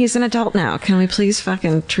 I mean, he's an adult now. Can we please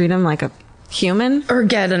fucking treat him like a human? Or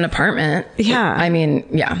get an apartment. Yeah. I mean,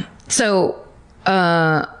 yeah. So,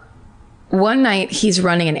 one night he's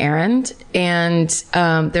running an errand, and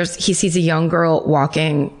he sees a young girl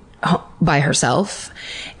walking by herself,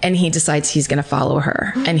 and he decides he's going to follow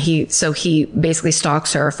her. And he basically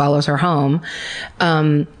stalks her, follows her home,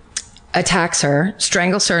 attacks her,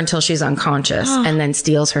 strangles her until she's unconscious, and then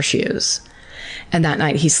steals her shoes. And that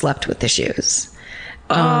night he slept with the shoes.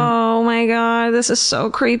 Oh my God, this is so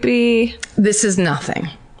creepy. This is nothing.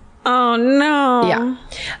 Oh no. Yeah.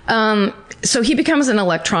 So he becomes an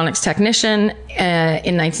electronics technician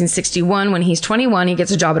in 1961. When he's 21, he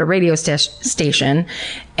gets a job at a radio station.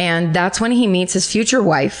 And that's when he meets his future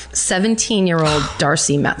wife, 17-year-old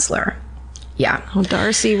Darcy Metzler. Yeah. Oh,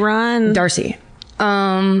 Darcy, run. Darcy.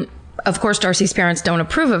 Of course, Darcy's parents don't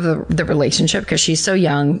approve of the relationship because she's so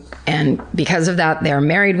young. And because of that, they're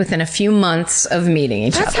married within a few months of meeting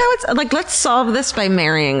each other. That's how it's like, let's solve this by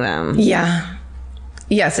marrying them. Yeah.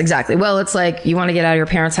 Yes, exactly. Well, it's like you want to get out of your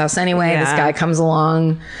parents' house anyway. Yeah. This guy comes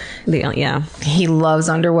along. Yeah. He loves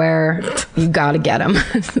underwear. You got to get him.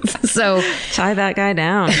 So tie that guy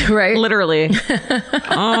down. Right? Literally.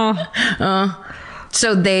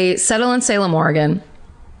 So they settle in Salem, Oregon.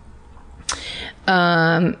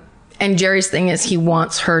 And Jerry's thing is he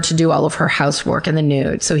wants her to do all of her housework in the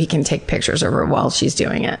nude so he can take pictures of her while she's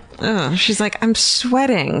doing it. Oh, she's like, I'm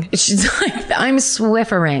sweating. She's like, I'm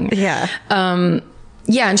swiffering. Yeah.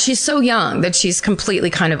 Yeah, and she's so young that she's completely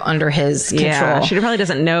kind of under his control. Yeah, she probably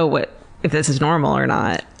doesn't know if this is normal or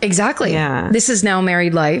not. Exactly. Yeah. This is now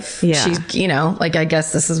married life. Yeah. She's, like, I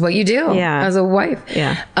guess this is what you do as a wife.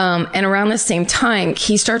 Yeah. And around the same time,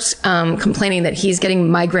 he starts complaining that he's getting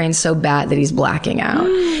migraines so bad that he's blacking out.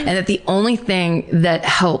 And that the only thing that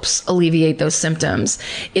helps alleviate those symptoms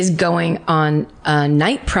is going on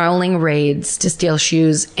night prowling raids to steal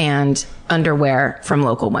shoes and underwear from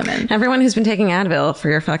local women. Everyone who's been taking Advil for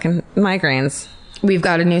your fucking migraines. We've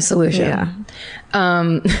got a new solution. Yeah.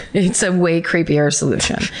 It's a way creepier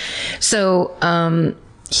solution. So,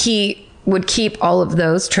 he would keep all of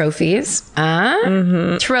those trophies,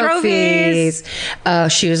 trophies,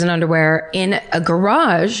 shoes and underwear in a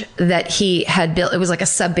garage that he had built. It was like a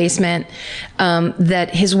sub basement,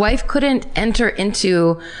 that his wife couldn't enter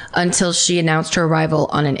into until she announced her arrival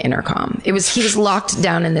on an intercom. He was locked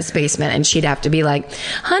down in this basement, and she'd have to be like,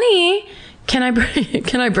 honey, can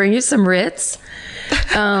I bring you some Ritz?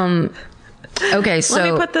 Okay, so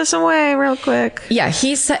let me put this away real quick. Yeah,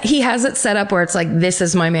 he has it set up where it's like, this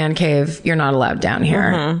is my man cave. You're not allowed down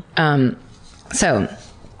here. So in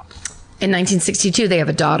 1962, they have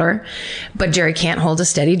a daughter, but Jerry can't hold a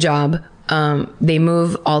steady job. They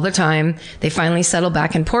move all the time. They finally settle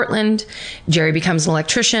back in Portland. Jerry becomes an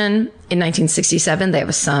electrician. In 1967, they have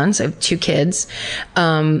a son, so 2 kids.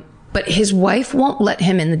 But his wife won't let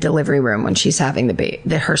him in the delivery room when she's having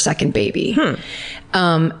her second baby.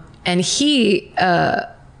 And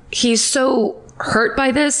he's so hurt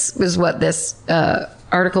by this, is what this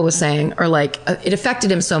article was saying, or like it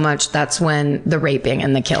affected him so much. That's when the raping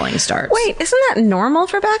and the killing starts. Wait, isn't that normal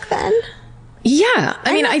for back then? Yeah.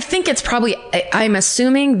 I mean, I think it's probably, I'm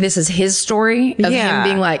assuming this is his story of him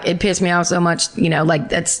being like, it pissed me off so much, like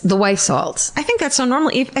that's the wife's fault. I think that's so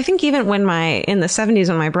normal. I think even in the 70s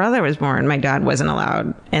when my brother was born, my dad wasn't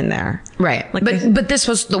allowed in there. Right. Like but this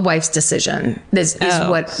was the wife's decision. This is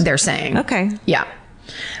what they're saying. Okay. Yeah.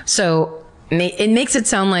 So it makes it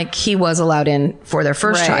sound like he was allowed in for their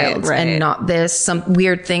first child and not this. Some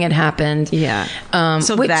weird thing had happened. Yeah.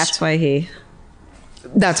 So that's why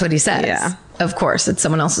that's what he says. Yeah. Of course, it's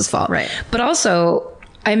someone else's fault. Right. But also,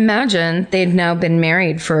 I imagine they'd now been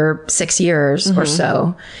married for 6 years or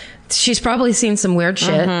so. She's probably seen some weird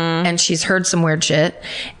shit and she's heard some weird shit.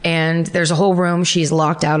 And there's a whole room she's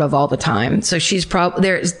locked out of all the time. So she's probably,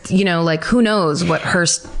 there's, like, who knows what her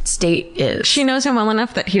state is. She knows him well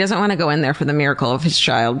enough that he doesn't want to go in there for the miracle of his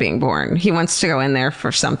child being born. He wants to go in there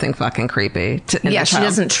for something fucking creepy. Yeah, she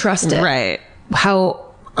doesn't trust it. Right. How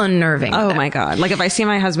unnerving. Oh my God. Like if I see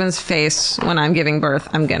my husband's face when I'm giving birth,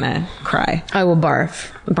 I'm gonna cry. I will barf.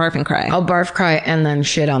 Barf and cry. I'll barf, cry, and then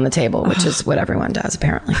shit on the table, which is what everyone does,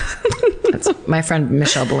 apparently. My friend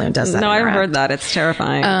Michelle Balloon does that. No, I've heard that. It's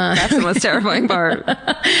terrifying. That's the most terrifying part.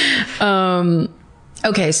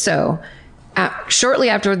 Okay, so shortly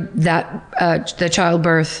after that, the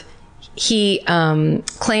childbirth, he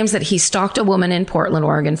claims that he stalked a woman in Portland,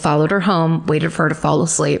 Oregon, followed her home, waited for her to fall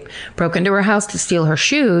asleep, broke into her house to steal her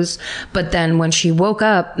shoes. But then when she woke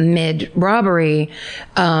up mid-robbery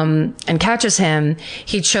and catches him,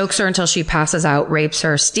 he chokes her until she passes out, rapes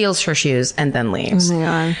her, steals her shoes, and then leaves. Oh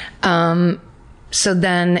my God. So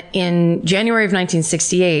then in January of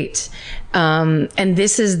 1968, and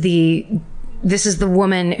this is the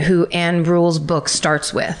woman who Anne Rule's book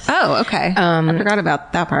starts with. Oh, okay. I forgot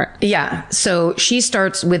about that part. Yeah. So she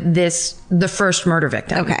starts with the first murder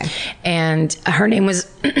victim. Okay. And her name was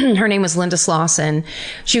Linda Slauson.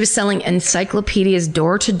 She was selling encyclopedias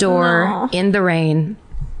door to door in the rain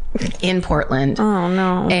in Portland. Oh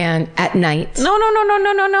no. And at night.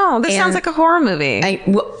 No. This sounds like a horror movie.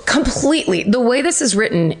 Completely. The way this is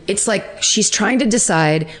written, it's like she's trying to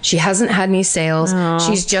decide. She hasn't had any sales.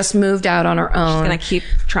 She's just moved out on her own. She's gonna keep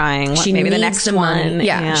trying. She maybe needs the next the money. one.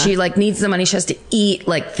 Yeah. She needs the money. She has to eat.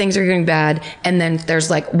 Things are getting bad. And then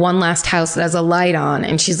there's one last house that has a light on.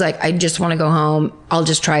 And she's like, I just want to go home. I'll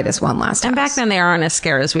just try this one last house. And back then they aren't as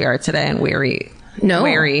scared as we are today and wary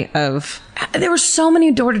of. There were so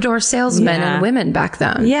many door-to-door salesmen and women back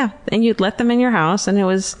then. Yeah. And you'd let them in your house and it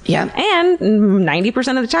was. Yeah. And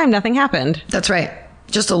 90% of the time, nothing happened. That's right.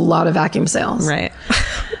 Just a lot of vacuum sales. Right.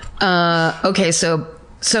 Okay. So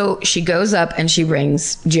she goes up and she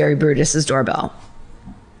rings Jerry Brutus's doorbell.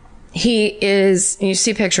 You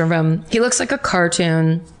see a picture of him. He looks like a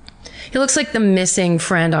cartoon. He looks like the missing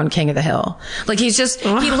friend on King of the Hill. He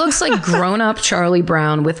looks like grown-up Charlie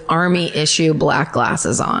Brown with army issue black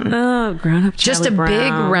glasses on. Oh, grown-up Charlie Just a Brown.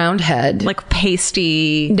 big round head.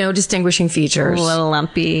 Pasty. No distinguishing features. A little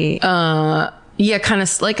lumpy. Yeah, kind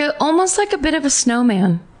of almost like a bit of a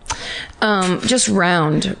snowman. Just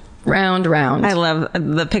round. I love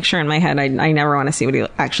the picture in my head. I never want to see what he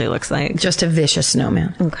actually looks like. Just a vicious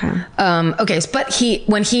snowman. Okay. Okay. But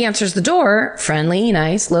when he answers the door, friendly,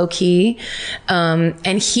 nice, low key.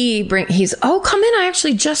 And he's, come in.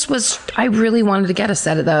 I really wanted to get a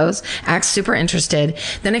set of those. Acts super interested.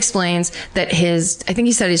 Then explains that I think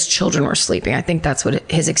he said his children were sleeping. I think that's what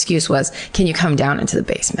his excuse was. Can you come down into the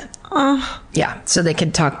basement? Yeah, so they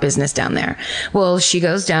could talk business down there. Well, she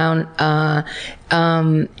goes down,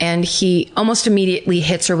 and he almost immediately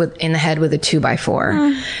hits her in the head with a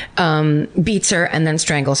 2x4, beats her, and then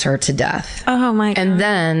strangles her to death. Oh my God. And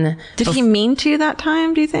then... Did he mean to that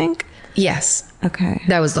time, do you think? Yes. Okay.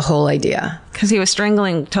 That was the whole idea. Because he was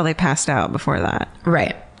strangling till they passed out before that.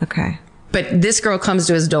 Right. Okay. But this girl comes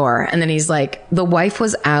to his door, and then he's like, the wife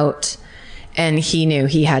was out... And he knew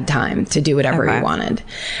he had time to do whatever he wanted.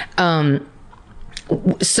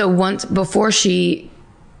 So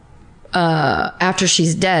after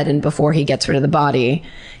she's dead and before he gets rid of the body,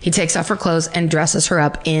 he takes off her clothes and dresses her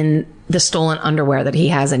up in the stolen underwear that he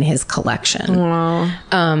has in his collection. Wow.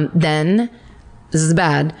 Then, this is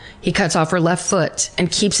bad, he cuts off her left foot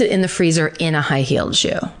and keeps it in the freezer in a high-heeled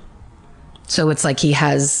shoe. So it's like he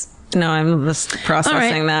has... No, I'm just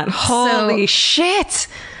processing that. Holy shit!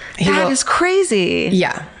 That is crazy.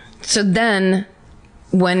 Yeah. So then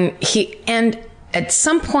and at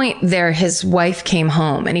some point there, his wife came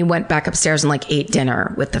home and he went back upstairs and ate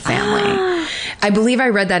dinner with the family. I believe I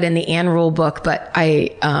read that in the Anne Rule book, but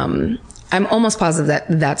I'm almost positive that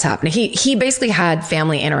that's happening. He basically had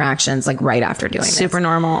family interactions right after doing this. Super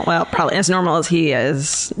normal. Well, probably as normal as he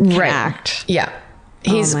is. Right. Act. Yeah.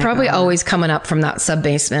 He's probably always coming up from that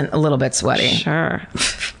sub-basement a little bit sweaty. Sure.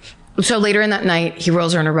 So later in that night, he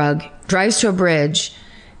rolls her in a rug, drives to a bridge,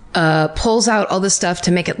 pulls out all this stuff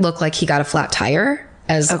to make it look like he got a flat tire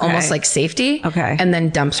as almost like safety. Okay. And then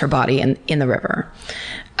dumps her body in the river.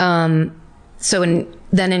 So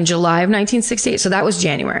then in July of 1968, so that was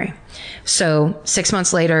January. So 6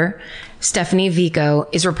 months later, Stephanie Vico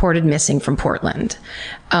is reported missing from Portland.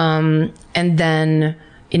 And then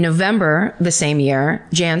in November the same year,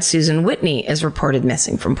 Jan Susan Whitney is reported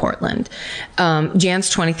missing from Portland. Jan's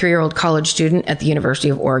 23-year-old college student at the University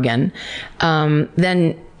of Oregon.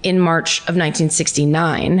 Then in March of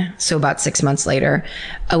 1969, so about 6 months later,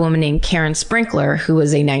 a woman named Karen Sprinkler, who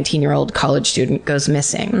was a 19-year-old college student, goes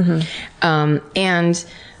missing. And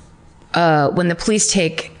when the police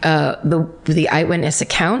take the eyewitness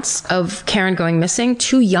accounts of Karen going missing,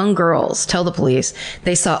 2 young girls tell the police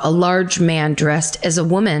they saw a large man dressed as a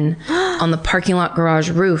woman on the parking lot garage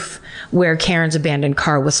roof where Karen's abandoned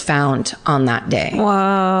car was found on that day.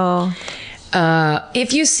 Whoa.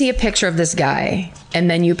 If you see a picture of this guy and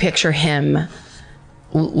then you picture him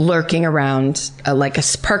lurking around a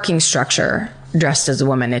parking structure dressed as a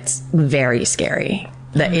woman, it's very scary.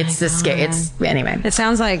 Anyway. It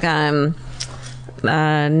sounds like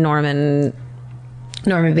Norman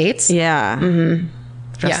Bates. Yeah.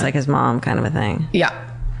 Mm-hmm. dressed like his mom, kind of a thing. Yeah.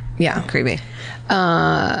 Yeah. Creepy.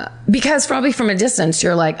 Because probably from a distance,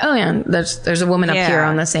 you're like, oh yeah, there's a woman up here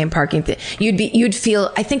on the same parking thing. You'd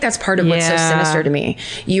feel, I think that's part of what's so sinister to me.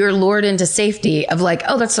 You're lured into safety of like,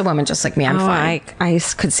 oh, that's a woman just like me. I'm fine. I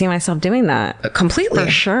could see myself doing that. Completely.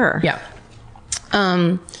 For sure. Yeah.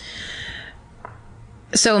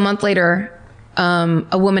 So a month later,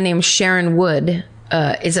 a woman named Sharon Wood,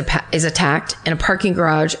 is attacked in a parking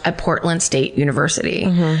garage at Portland State University.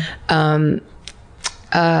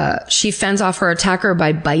 She fends off her attacker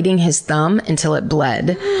by biting his thumb until it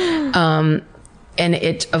bled. And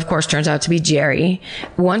it, of course, turns out to be Jerry.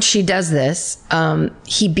 Once she does this,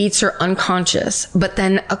 he beats her unconscious, but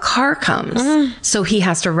then a car comes, so he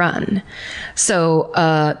has to run. So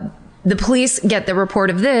the police get the report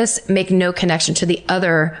of this, make no connection to the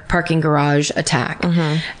other parking garage attack.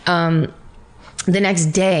 The next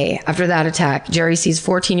day after that attack, Jerry sees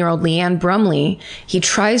 14-year-old Leanne Brumley. He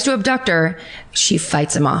tries to abduct her. She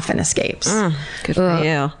fights him off and escapes. Good for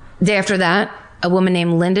you. Day after that, a woman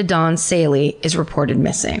named Linda Dawn Saley is reported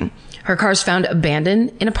missing. Her car is found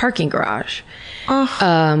abandoned in a parking garage.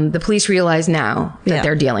 The police realize now that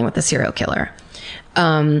they're dealing with a serial killer.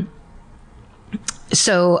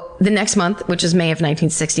 So the next month, which is May of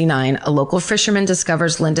 1969, a local fisherman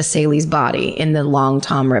discovers Linda Saley's body in the Long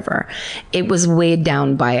Tom River. It was weighed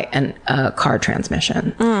down by a car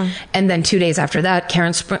transmission. And then 2 days after that,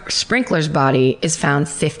 Karen Sprinkler's body is found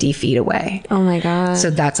 50 feet away. Oh my God. So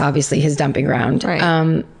that's obviously his dumping ground.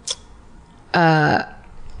 Right.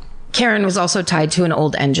 Karen was also tied to an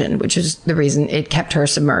old engine, which is the reason it kept her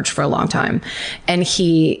submerged for a long time. And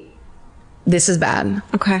this is bad.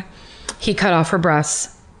 Okay. He cut off her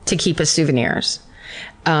breasts to keep as souvenirs.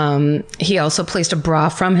 He also placed a bra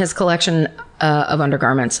from his collection of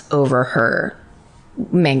undergarments over her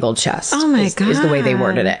mangled chest. Oh my God. Is the way they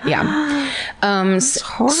worded it. Yeah.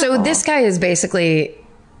 So this guy is basically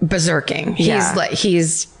berserking.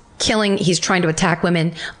 He's killing, he's trying to attack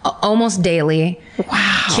women almost daily.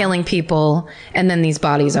 Wow. Killing people. And then these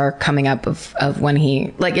bodies are coming up of when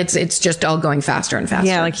he, like, it's just all going faster and faster.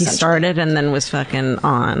 Yeah, like he started and then was fucking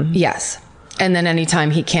on. Yes. And then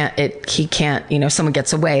anytime he can't, someone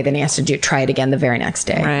gets away, then he has to try it again the very next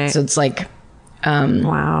day. Right. So it's like,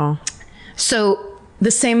 wow. So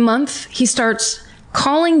the same month, he starts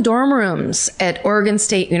calling dorm rooms at Oregon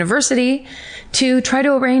State University to try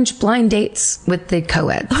to arrange blind dates with the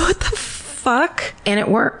co-eds. What the fuck? And it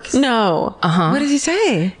works. No. What does he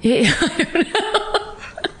say? Yeah,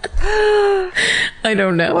 I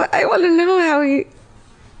don't know. I want to know how he...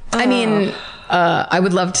 I mean, I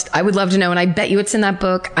would love to know, and I bet you it's in that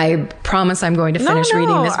book. I promise I'm going to finish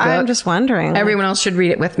reading this book. I'm just wondering. Everyone else should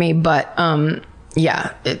read it with me, but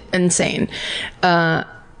insane.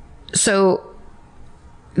 So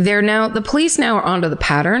the police now are onto the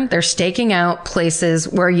pattern. They're staking out places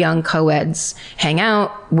where young co-eds hang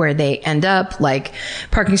out, where they end up, like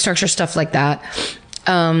parking structure, stuff like that.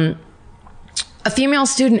 A female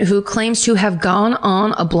student who claims to have gone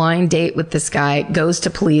on a blind date with this guy goes to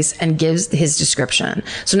police and gives his description.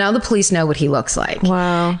 So now the police know what he looks like.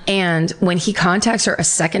 Wow. And when he contacts her a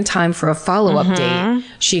second time for a follow-up date,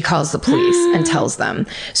 she calls the police and tells them.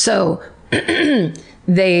 So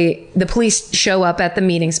the police show up at the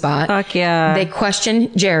meeting spot. Fuck yeah. They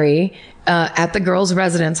question Jerry at the girls'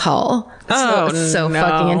 residence hall. So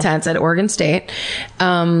fucking intense at Oregon State.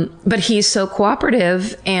 But he's so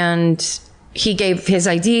cooperative, and he gave his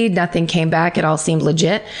ID. Nothing came back. It all seemed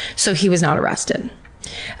legit. So he was not arrested.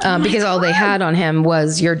 Because all they had on him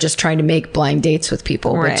was, you're just trying to make blind dates with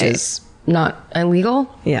people, which is not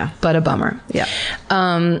illegal. Yeah. But a bummer. Yeah.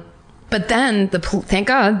 But then thank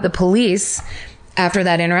God the police, after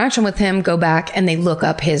that interaction with him, go back and they look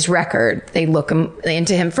up his record. They look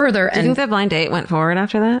into him further. Do you think that blind date went forward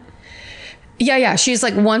after that? Yeah. She's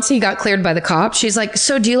like, once he got cleared by the cop, she's like,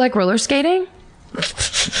 so do you like roller skating?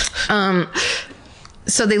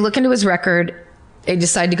 So they look into his record. They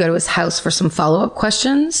decide to go to his house for some follow-up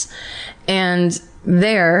questions. And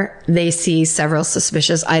there they see several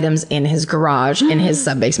suspicious items in his garage, in his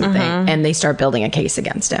sub-basement thing. And they start building a case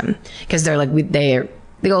against him. Because they're like, the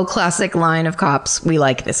old classic line of cops, we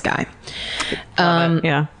like this guy.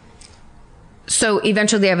 Yeah. So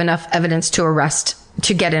eventually they have enough evidence to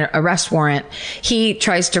get an arrest warrant. He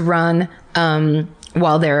tries to run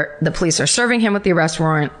while the police are serving him with the arrest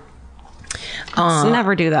warrant.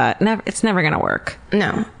 Never do that. It's never going to work.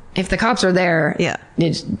 No. If the cops are there,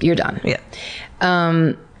 you're done. Yeah.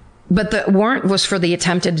 But the warrant was for the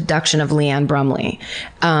attempted abduction of Leanne Brumley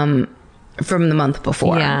from the month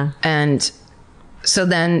before. Yeah. And So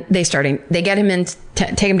then they get him in,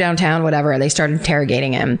 take him downtown, whatever. They start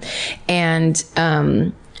interrogating him, and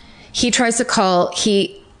he tries to call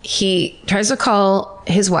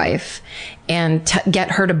his wife and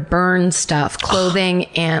get her to burn stuff, clothing,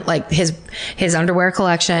 and like his underwear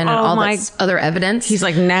collection and all that other evidence. He's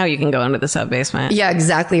like, now you can go into the sub basement. Yeah,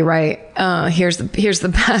 exactly right. Here's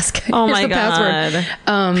the password. Oh my God.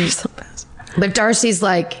 Here's the password. But Darcy's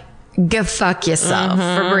like, go fuck yourself,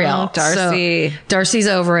 for real. Darcy. So Darcy's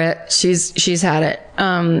over it. She's had it.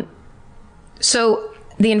 So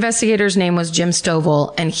the investigator's name was Jim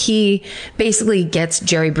Stovall, and he basically gets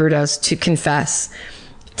Jerry Brudos to confess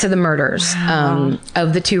to the murders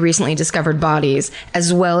of the 2 recently discovered bodies,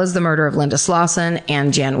 as well as the murder of Linda Slauson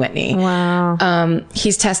and Jan Whitney. Wow.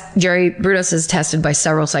 Jerry Brudos is tested by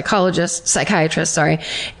several psychiatrists,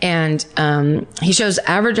 and he shows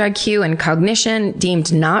average IQ and cognition,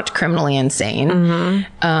 deemed not criminally insane,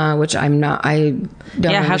 which I don't understand.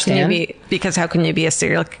 How can you be? Because how can you be a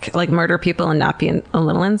serial murder people and not be a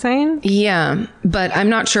little insane? Yeah, but I'm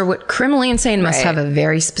not sure what criminally insane must have a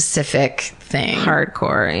very specific thing.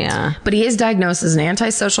 Hardcore, yeah. But he is diagnosed as an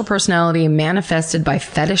antisocial personality manifested by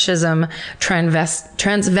fetishism,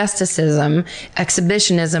 transvesticism,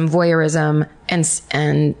 exhibitionism, voyeurism, and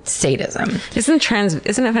sadism. Isn't it funny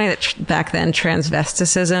that back then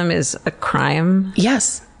transvesticism is a crime?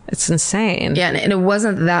 Yes. It's insane. Yeah, and it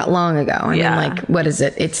wasn't that long ago. I mean, like, what is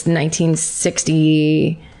it? It's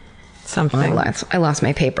 1960 something. I lost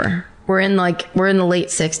my paper. We're in the late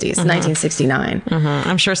 60s, 1969.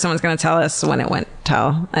 I'm sure someone's going to tell us when it went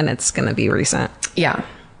and it's going to be recent. Yeah.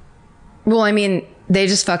 Well, I mean, they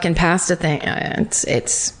just fucking passed a thing.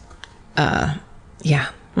 Yeah.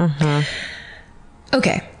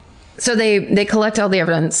 Okay. So they collect all the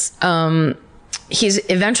evidence. He's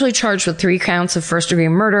eventually charged with 3 counts of first-degree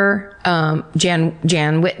murder.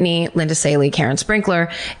 Jan Whitney, Linda Saley, Karen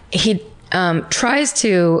Sprinkler. He tries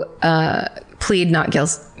to plead not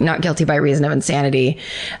guilty by reason of insanity,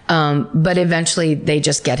 but eventually they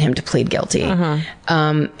just get him to plead guilty.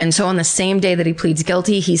 And so on the same day that he pleads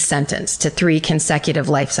guilty, he's sentenced to 3 consecutive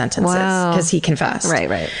life sentences because he confessed.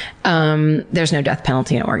 Right. There's no death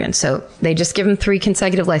penalty in Oregon, so they just give him 3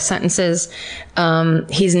 consecutive life sentences.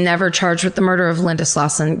 He's never charged with the murder of Linda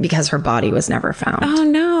Slauson because her body was never found. Oh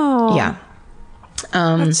no. Yeah.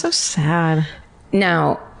 That's so sad.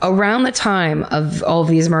 Now, around the time of all of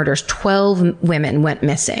these murders, 12 women went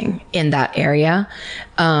missing in that area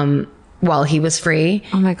while he was free.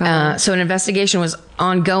 Oh my God. So an investigation was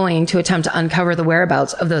ongoing to attempt to uncover the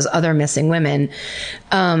whereabouts of those other missing women.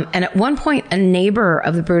 And at one point, a neighbor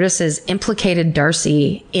of the Brutuses implicated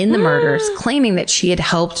Darcy in the murders, claiming that she had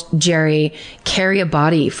helped Jerry carry a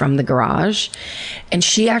body from the garage. And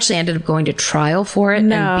she actually ended up going to trial for it and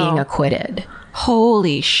being acquitted.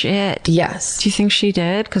 Holy shit. Yes. Do you think she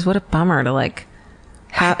did? Because what a bummer to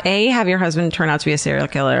have your husband turn out to be a serial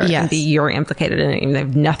killer and be you're implicated in it and they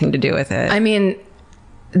have nothing to do with it. I mean,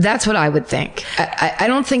 that's what I would think. I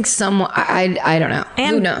don't think I don't know.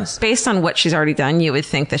 And who knows? Based on what she's already done, you would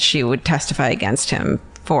think that she would testify against him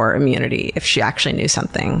for immunity if she actually knew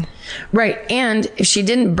something. Right. And if she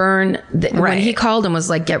didn't burn, when he called and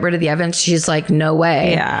was like, get rid of the evidence, she's like, no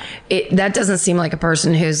way. Yeah. That doesn't seem like a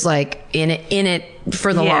person who's like in it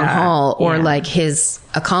for the long haul or like his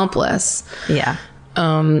accomplice. Yeah.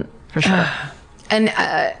 For sure. And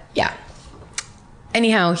yeah.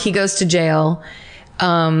 Anyhow, he goes to jail.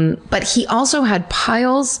 But he also had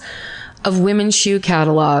piles of women's shoe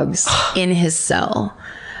catalogs in his cell.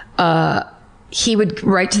 He would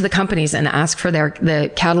write to the companies and ask for the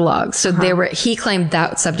catalogs. So he claimed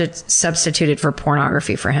that substituted for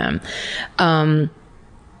pornography for him.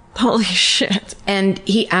 Holy shit. And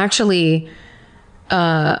he actually,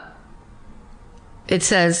 it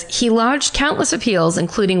says he lodged countless appeals,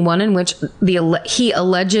 including one in which he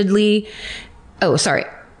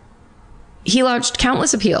lodged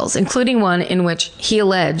countless appeals, including one in which he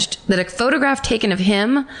alleged that a photograph taken of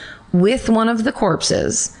him with one of the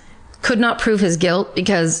corpses could not prove his guilt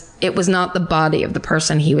because it was not the body of the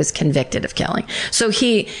person he was convicted of killing. So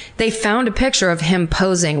they found a picture of him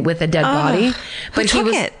posing with a dead body, but who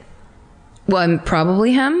took it? Well,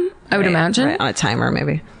 probably him, I would imagine. Right, on a timer,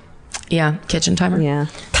 maybe. Yeah, kitchen timer. Yeah.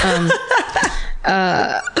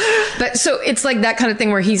 But so it's like that kind of thing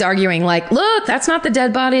where he's arguing like, look, that's not the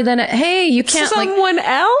dead body. Then, hey, you can't someone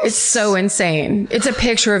else. It's so insane. It's a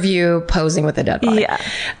picture of you posing with a dead body. Yeah.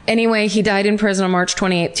 Anyway, he died in prison on March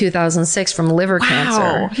 28, 2006 from liver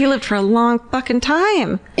cancer. He lived for a long fucking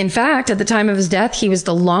time. In fact, at the time of his death, he was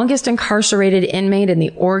the longest incarcerated inmate in the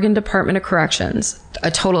Oregon Department of Corrections, a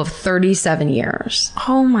total of 37 years.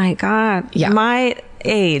 Oh my God. Yeah. My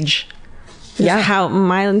age Yeah. How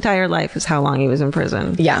my entire life is how long he was in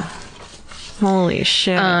prison. Yeah. Holy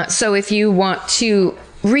shit. So if you want to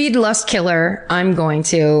read Lust Killer, I'm going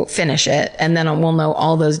to finish it, and then we'll know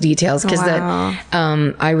all those details, because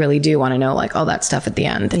I really do want to know like all that stuff at the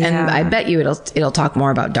end. And I bet you it'll talk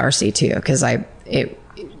more about Darcy too, because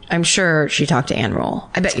I'm sure she talked to Anne Rule.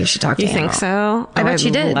 I bet you she talked to Anne Rule. You think so? I bet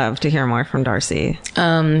she did. I'd love to hear more from Darcy.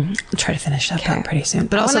 I'll try to finish that up pretty soon.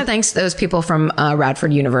 But also thanks to those people from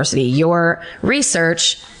Radford University. Your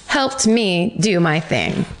research helped me do my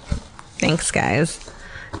thing. Thanks, guys.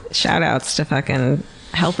 Shout outs to fucking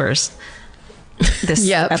helpers this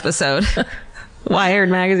episode. Wired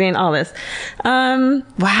magazine, all this.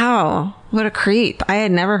 Wow, what a creep. I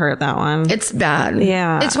had never heard that one. It's bad.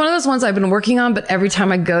 Yeah, it's one of those ones I've been working on, but every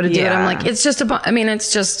time I go to do it, I'm like, it's just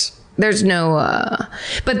it's just, there's no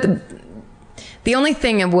but the only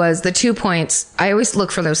thing was the 2 points. I always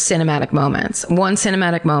look for those cinematic moments. One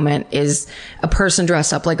cinematic moment is a person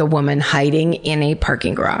dressed up like a woman hiding in a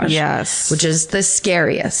parking garage. Yes. Which is the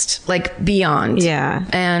scariest, like beyond. Yeah.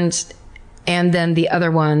 And then the other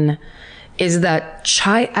one is that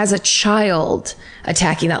as a child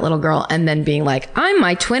attacking that little girl and then being like, I'm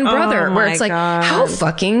my twin brother, where it's like, how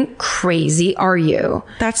fucking crazy are you?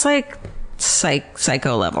 That's like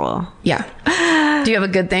psycho level. Yeah. Do you have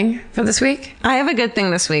a good thing for this week? I have a good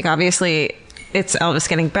thing this week. Obviously, it's Elvis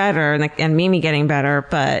getting better and Mimi getting better.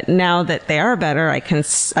 But now that they are better, I can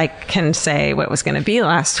say what was going to be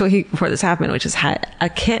last week before this happened, which is a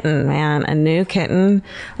kitten, man, a new kitten.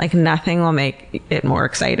 Like nothing will make it more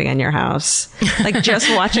exciting in your house. Like just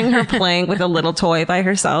watching her playing with a little toy by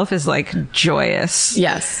herself is like joyous.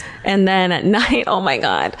 Yes. And then at night, oh my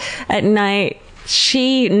God, at night,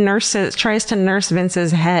 she tries to nurse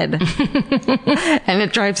Vince's head and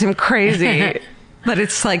it drives him crazy. But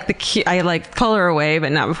it's like I like pull her away,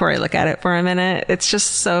 but not before I look at it for a minute. It's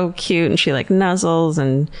just so cute. And she like nuzzles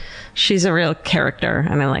and she's a real character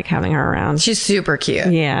and I like having her around. She's super cute.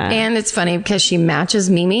 Yeah. And it's funny because she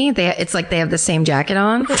matches Mimi. It's like they have the same jacket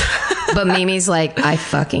on, but Mimi's like, I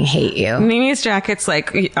fucking hate you. Mimi's jacket's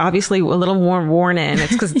like obviously a little more worn in.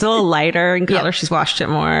 It's because it's a little lighter in color. Yep. She's washed it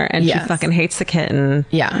more and she fucking hates the kitten.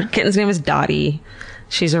 Yeah. The kitten's name is Dottie.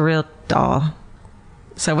 She's a real doll.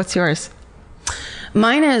 So what's yours?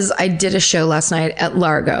 Mine is, I did a show last night at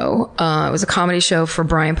Largo. It was a comedy show for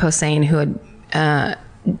Brian Posehn,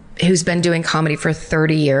 who's been doing comedy for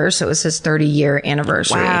 30 years. So it was his 30-year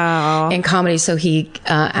anniversary in comedy. So he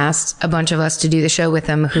asked a bunch of us to do the show with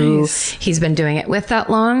him, who he's been doing it with that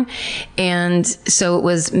long. And so it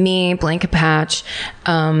was me, Blanca Patch,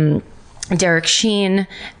 Derek Sheen,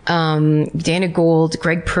 Dana Gould,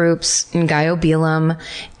 Greg Proops, and Guy Obelam.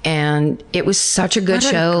 And it was such a good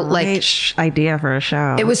show. Great idea for a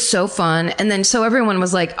show. It was so fun. And then, so everyone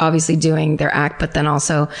was like obviously doing their act, but then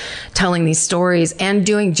also telling these stories and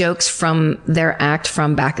doing jokes from their act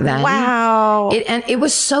from back then. Wow. And it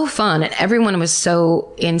was so fun. And everyone was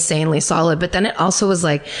so insanely solid. But then it also was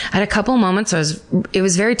like, I had a couple moments it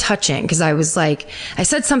was very touching, because I was like, I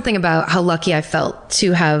said something about how lucky I felt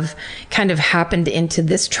to have kind of happened into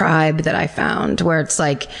this tribe that I found, where it's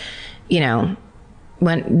like, you know,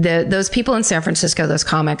 when those people in San Francisco, those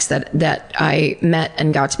comics that I met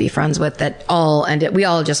and got to be friends with, we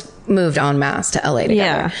all just moved en masse to LA together.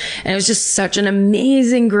 Yeah. And it was just such an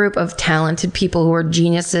amazing group of talented people who were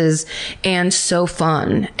geniuses and so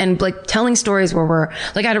fun. And like telling stories where we're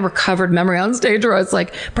like, I had a recovered memory on stage where I was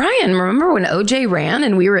like, Brian, remember when OJ ran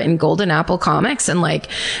and we were in Golden Apple Comics? And like,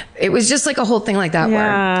 it was just like a whole thing like that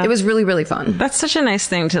where it was really, really fun. That's such a nice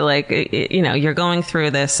thing to like, you know, you're going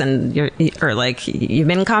through this and you've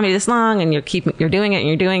been in comedy this long and you're doing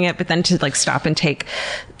it, but then to like stop and take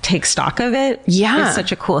stock of it. Yeah. It's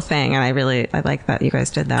such a cool thing. And I like that you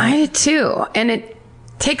guys did that. I did too. And it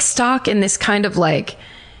takes stock in this kind of like,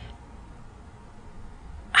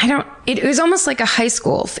 it was almost like a high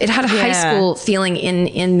school. It had a high school feeling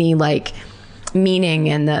in me, like meaning,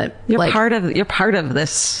 and you're part of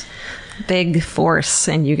this big force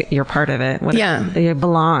and you're part of it. You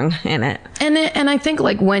belong in it. And I think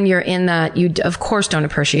like when you're in that, you of course don't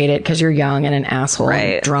appreciate it because you're young and an asshole,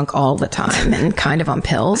 and drunk all the time and kind of on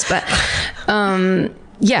pills. But,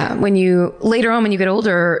 when you later on, when you get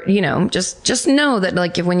older, you know, just know that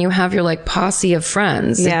like when you have your like posse of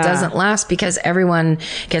friends, it doesn't last because everyone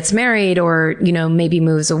gets married or, you know, maybe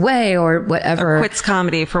moves away or whatever. Or quits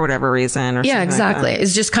comedy for whatever reason. Or something exactly. Like that.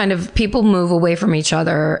 It's just kind of people move away from each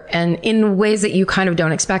other and in ways that you kind of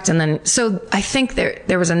don't expect. And then, so I think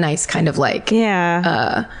there was a nice kind of like,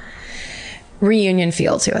 reunion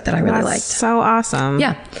feel to it that I really liked. So awesome.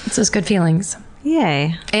 Yeah. It's those good feelings.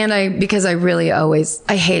 Yay. And because I really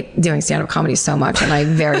I hate doing stand-up comedy so much, and I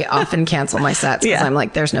very often cancel my sets because I'm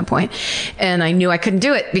like, there's no point. And I knew I couldn't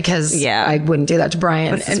do it because I wouldn't do that to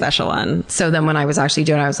Brian. That's a special one. So then when I was actually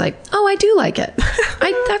doing it, I was like, oh, I do like it.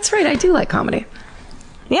 That's right. I do like comedy.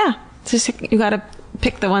 Yeah. Just, you got to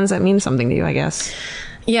pick the ones that mean something to you, I guess.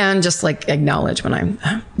 Yeah. And just like acknowledge when I'm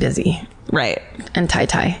busy. Right. And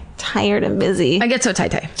tie. Tired and busy. I get so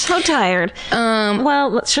tie. So tired.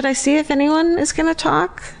 Well, should I see if anyone is going to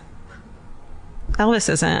talk? Elvis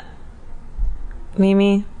isn't.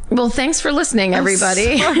 Mimi? Well, thanks for listening,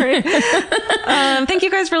 everybody. Thank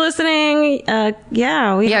you guys for listening.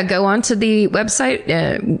 Go on to the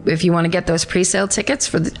website if you want to get those pre-sale tickets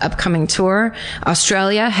for the upcoming tour.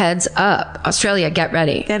 Australia, heads up. Australia, get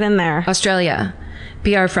ready. Get in there. Australia,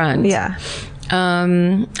 be our friend. Yeah.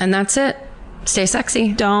 And that's it. Stay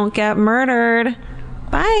sexy. Don't get murdered.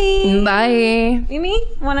 Bye. Bye. Mimi,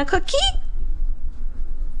 want a cookie?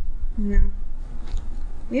 No.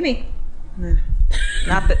 Mimi. No.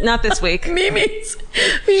 Not this week. Mimi's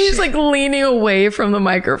like leaning away from the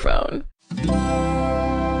microphone.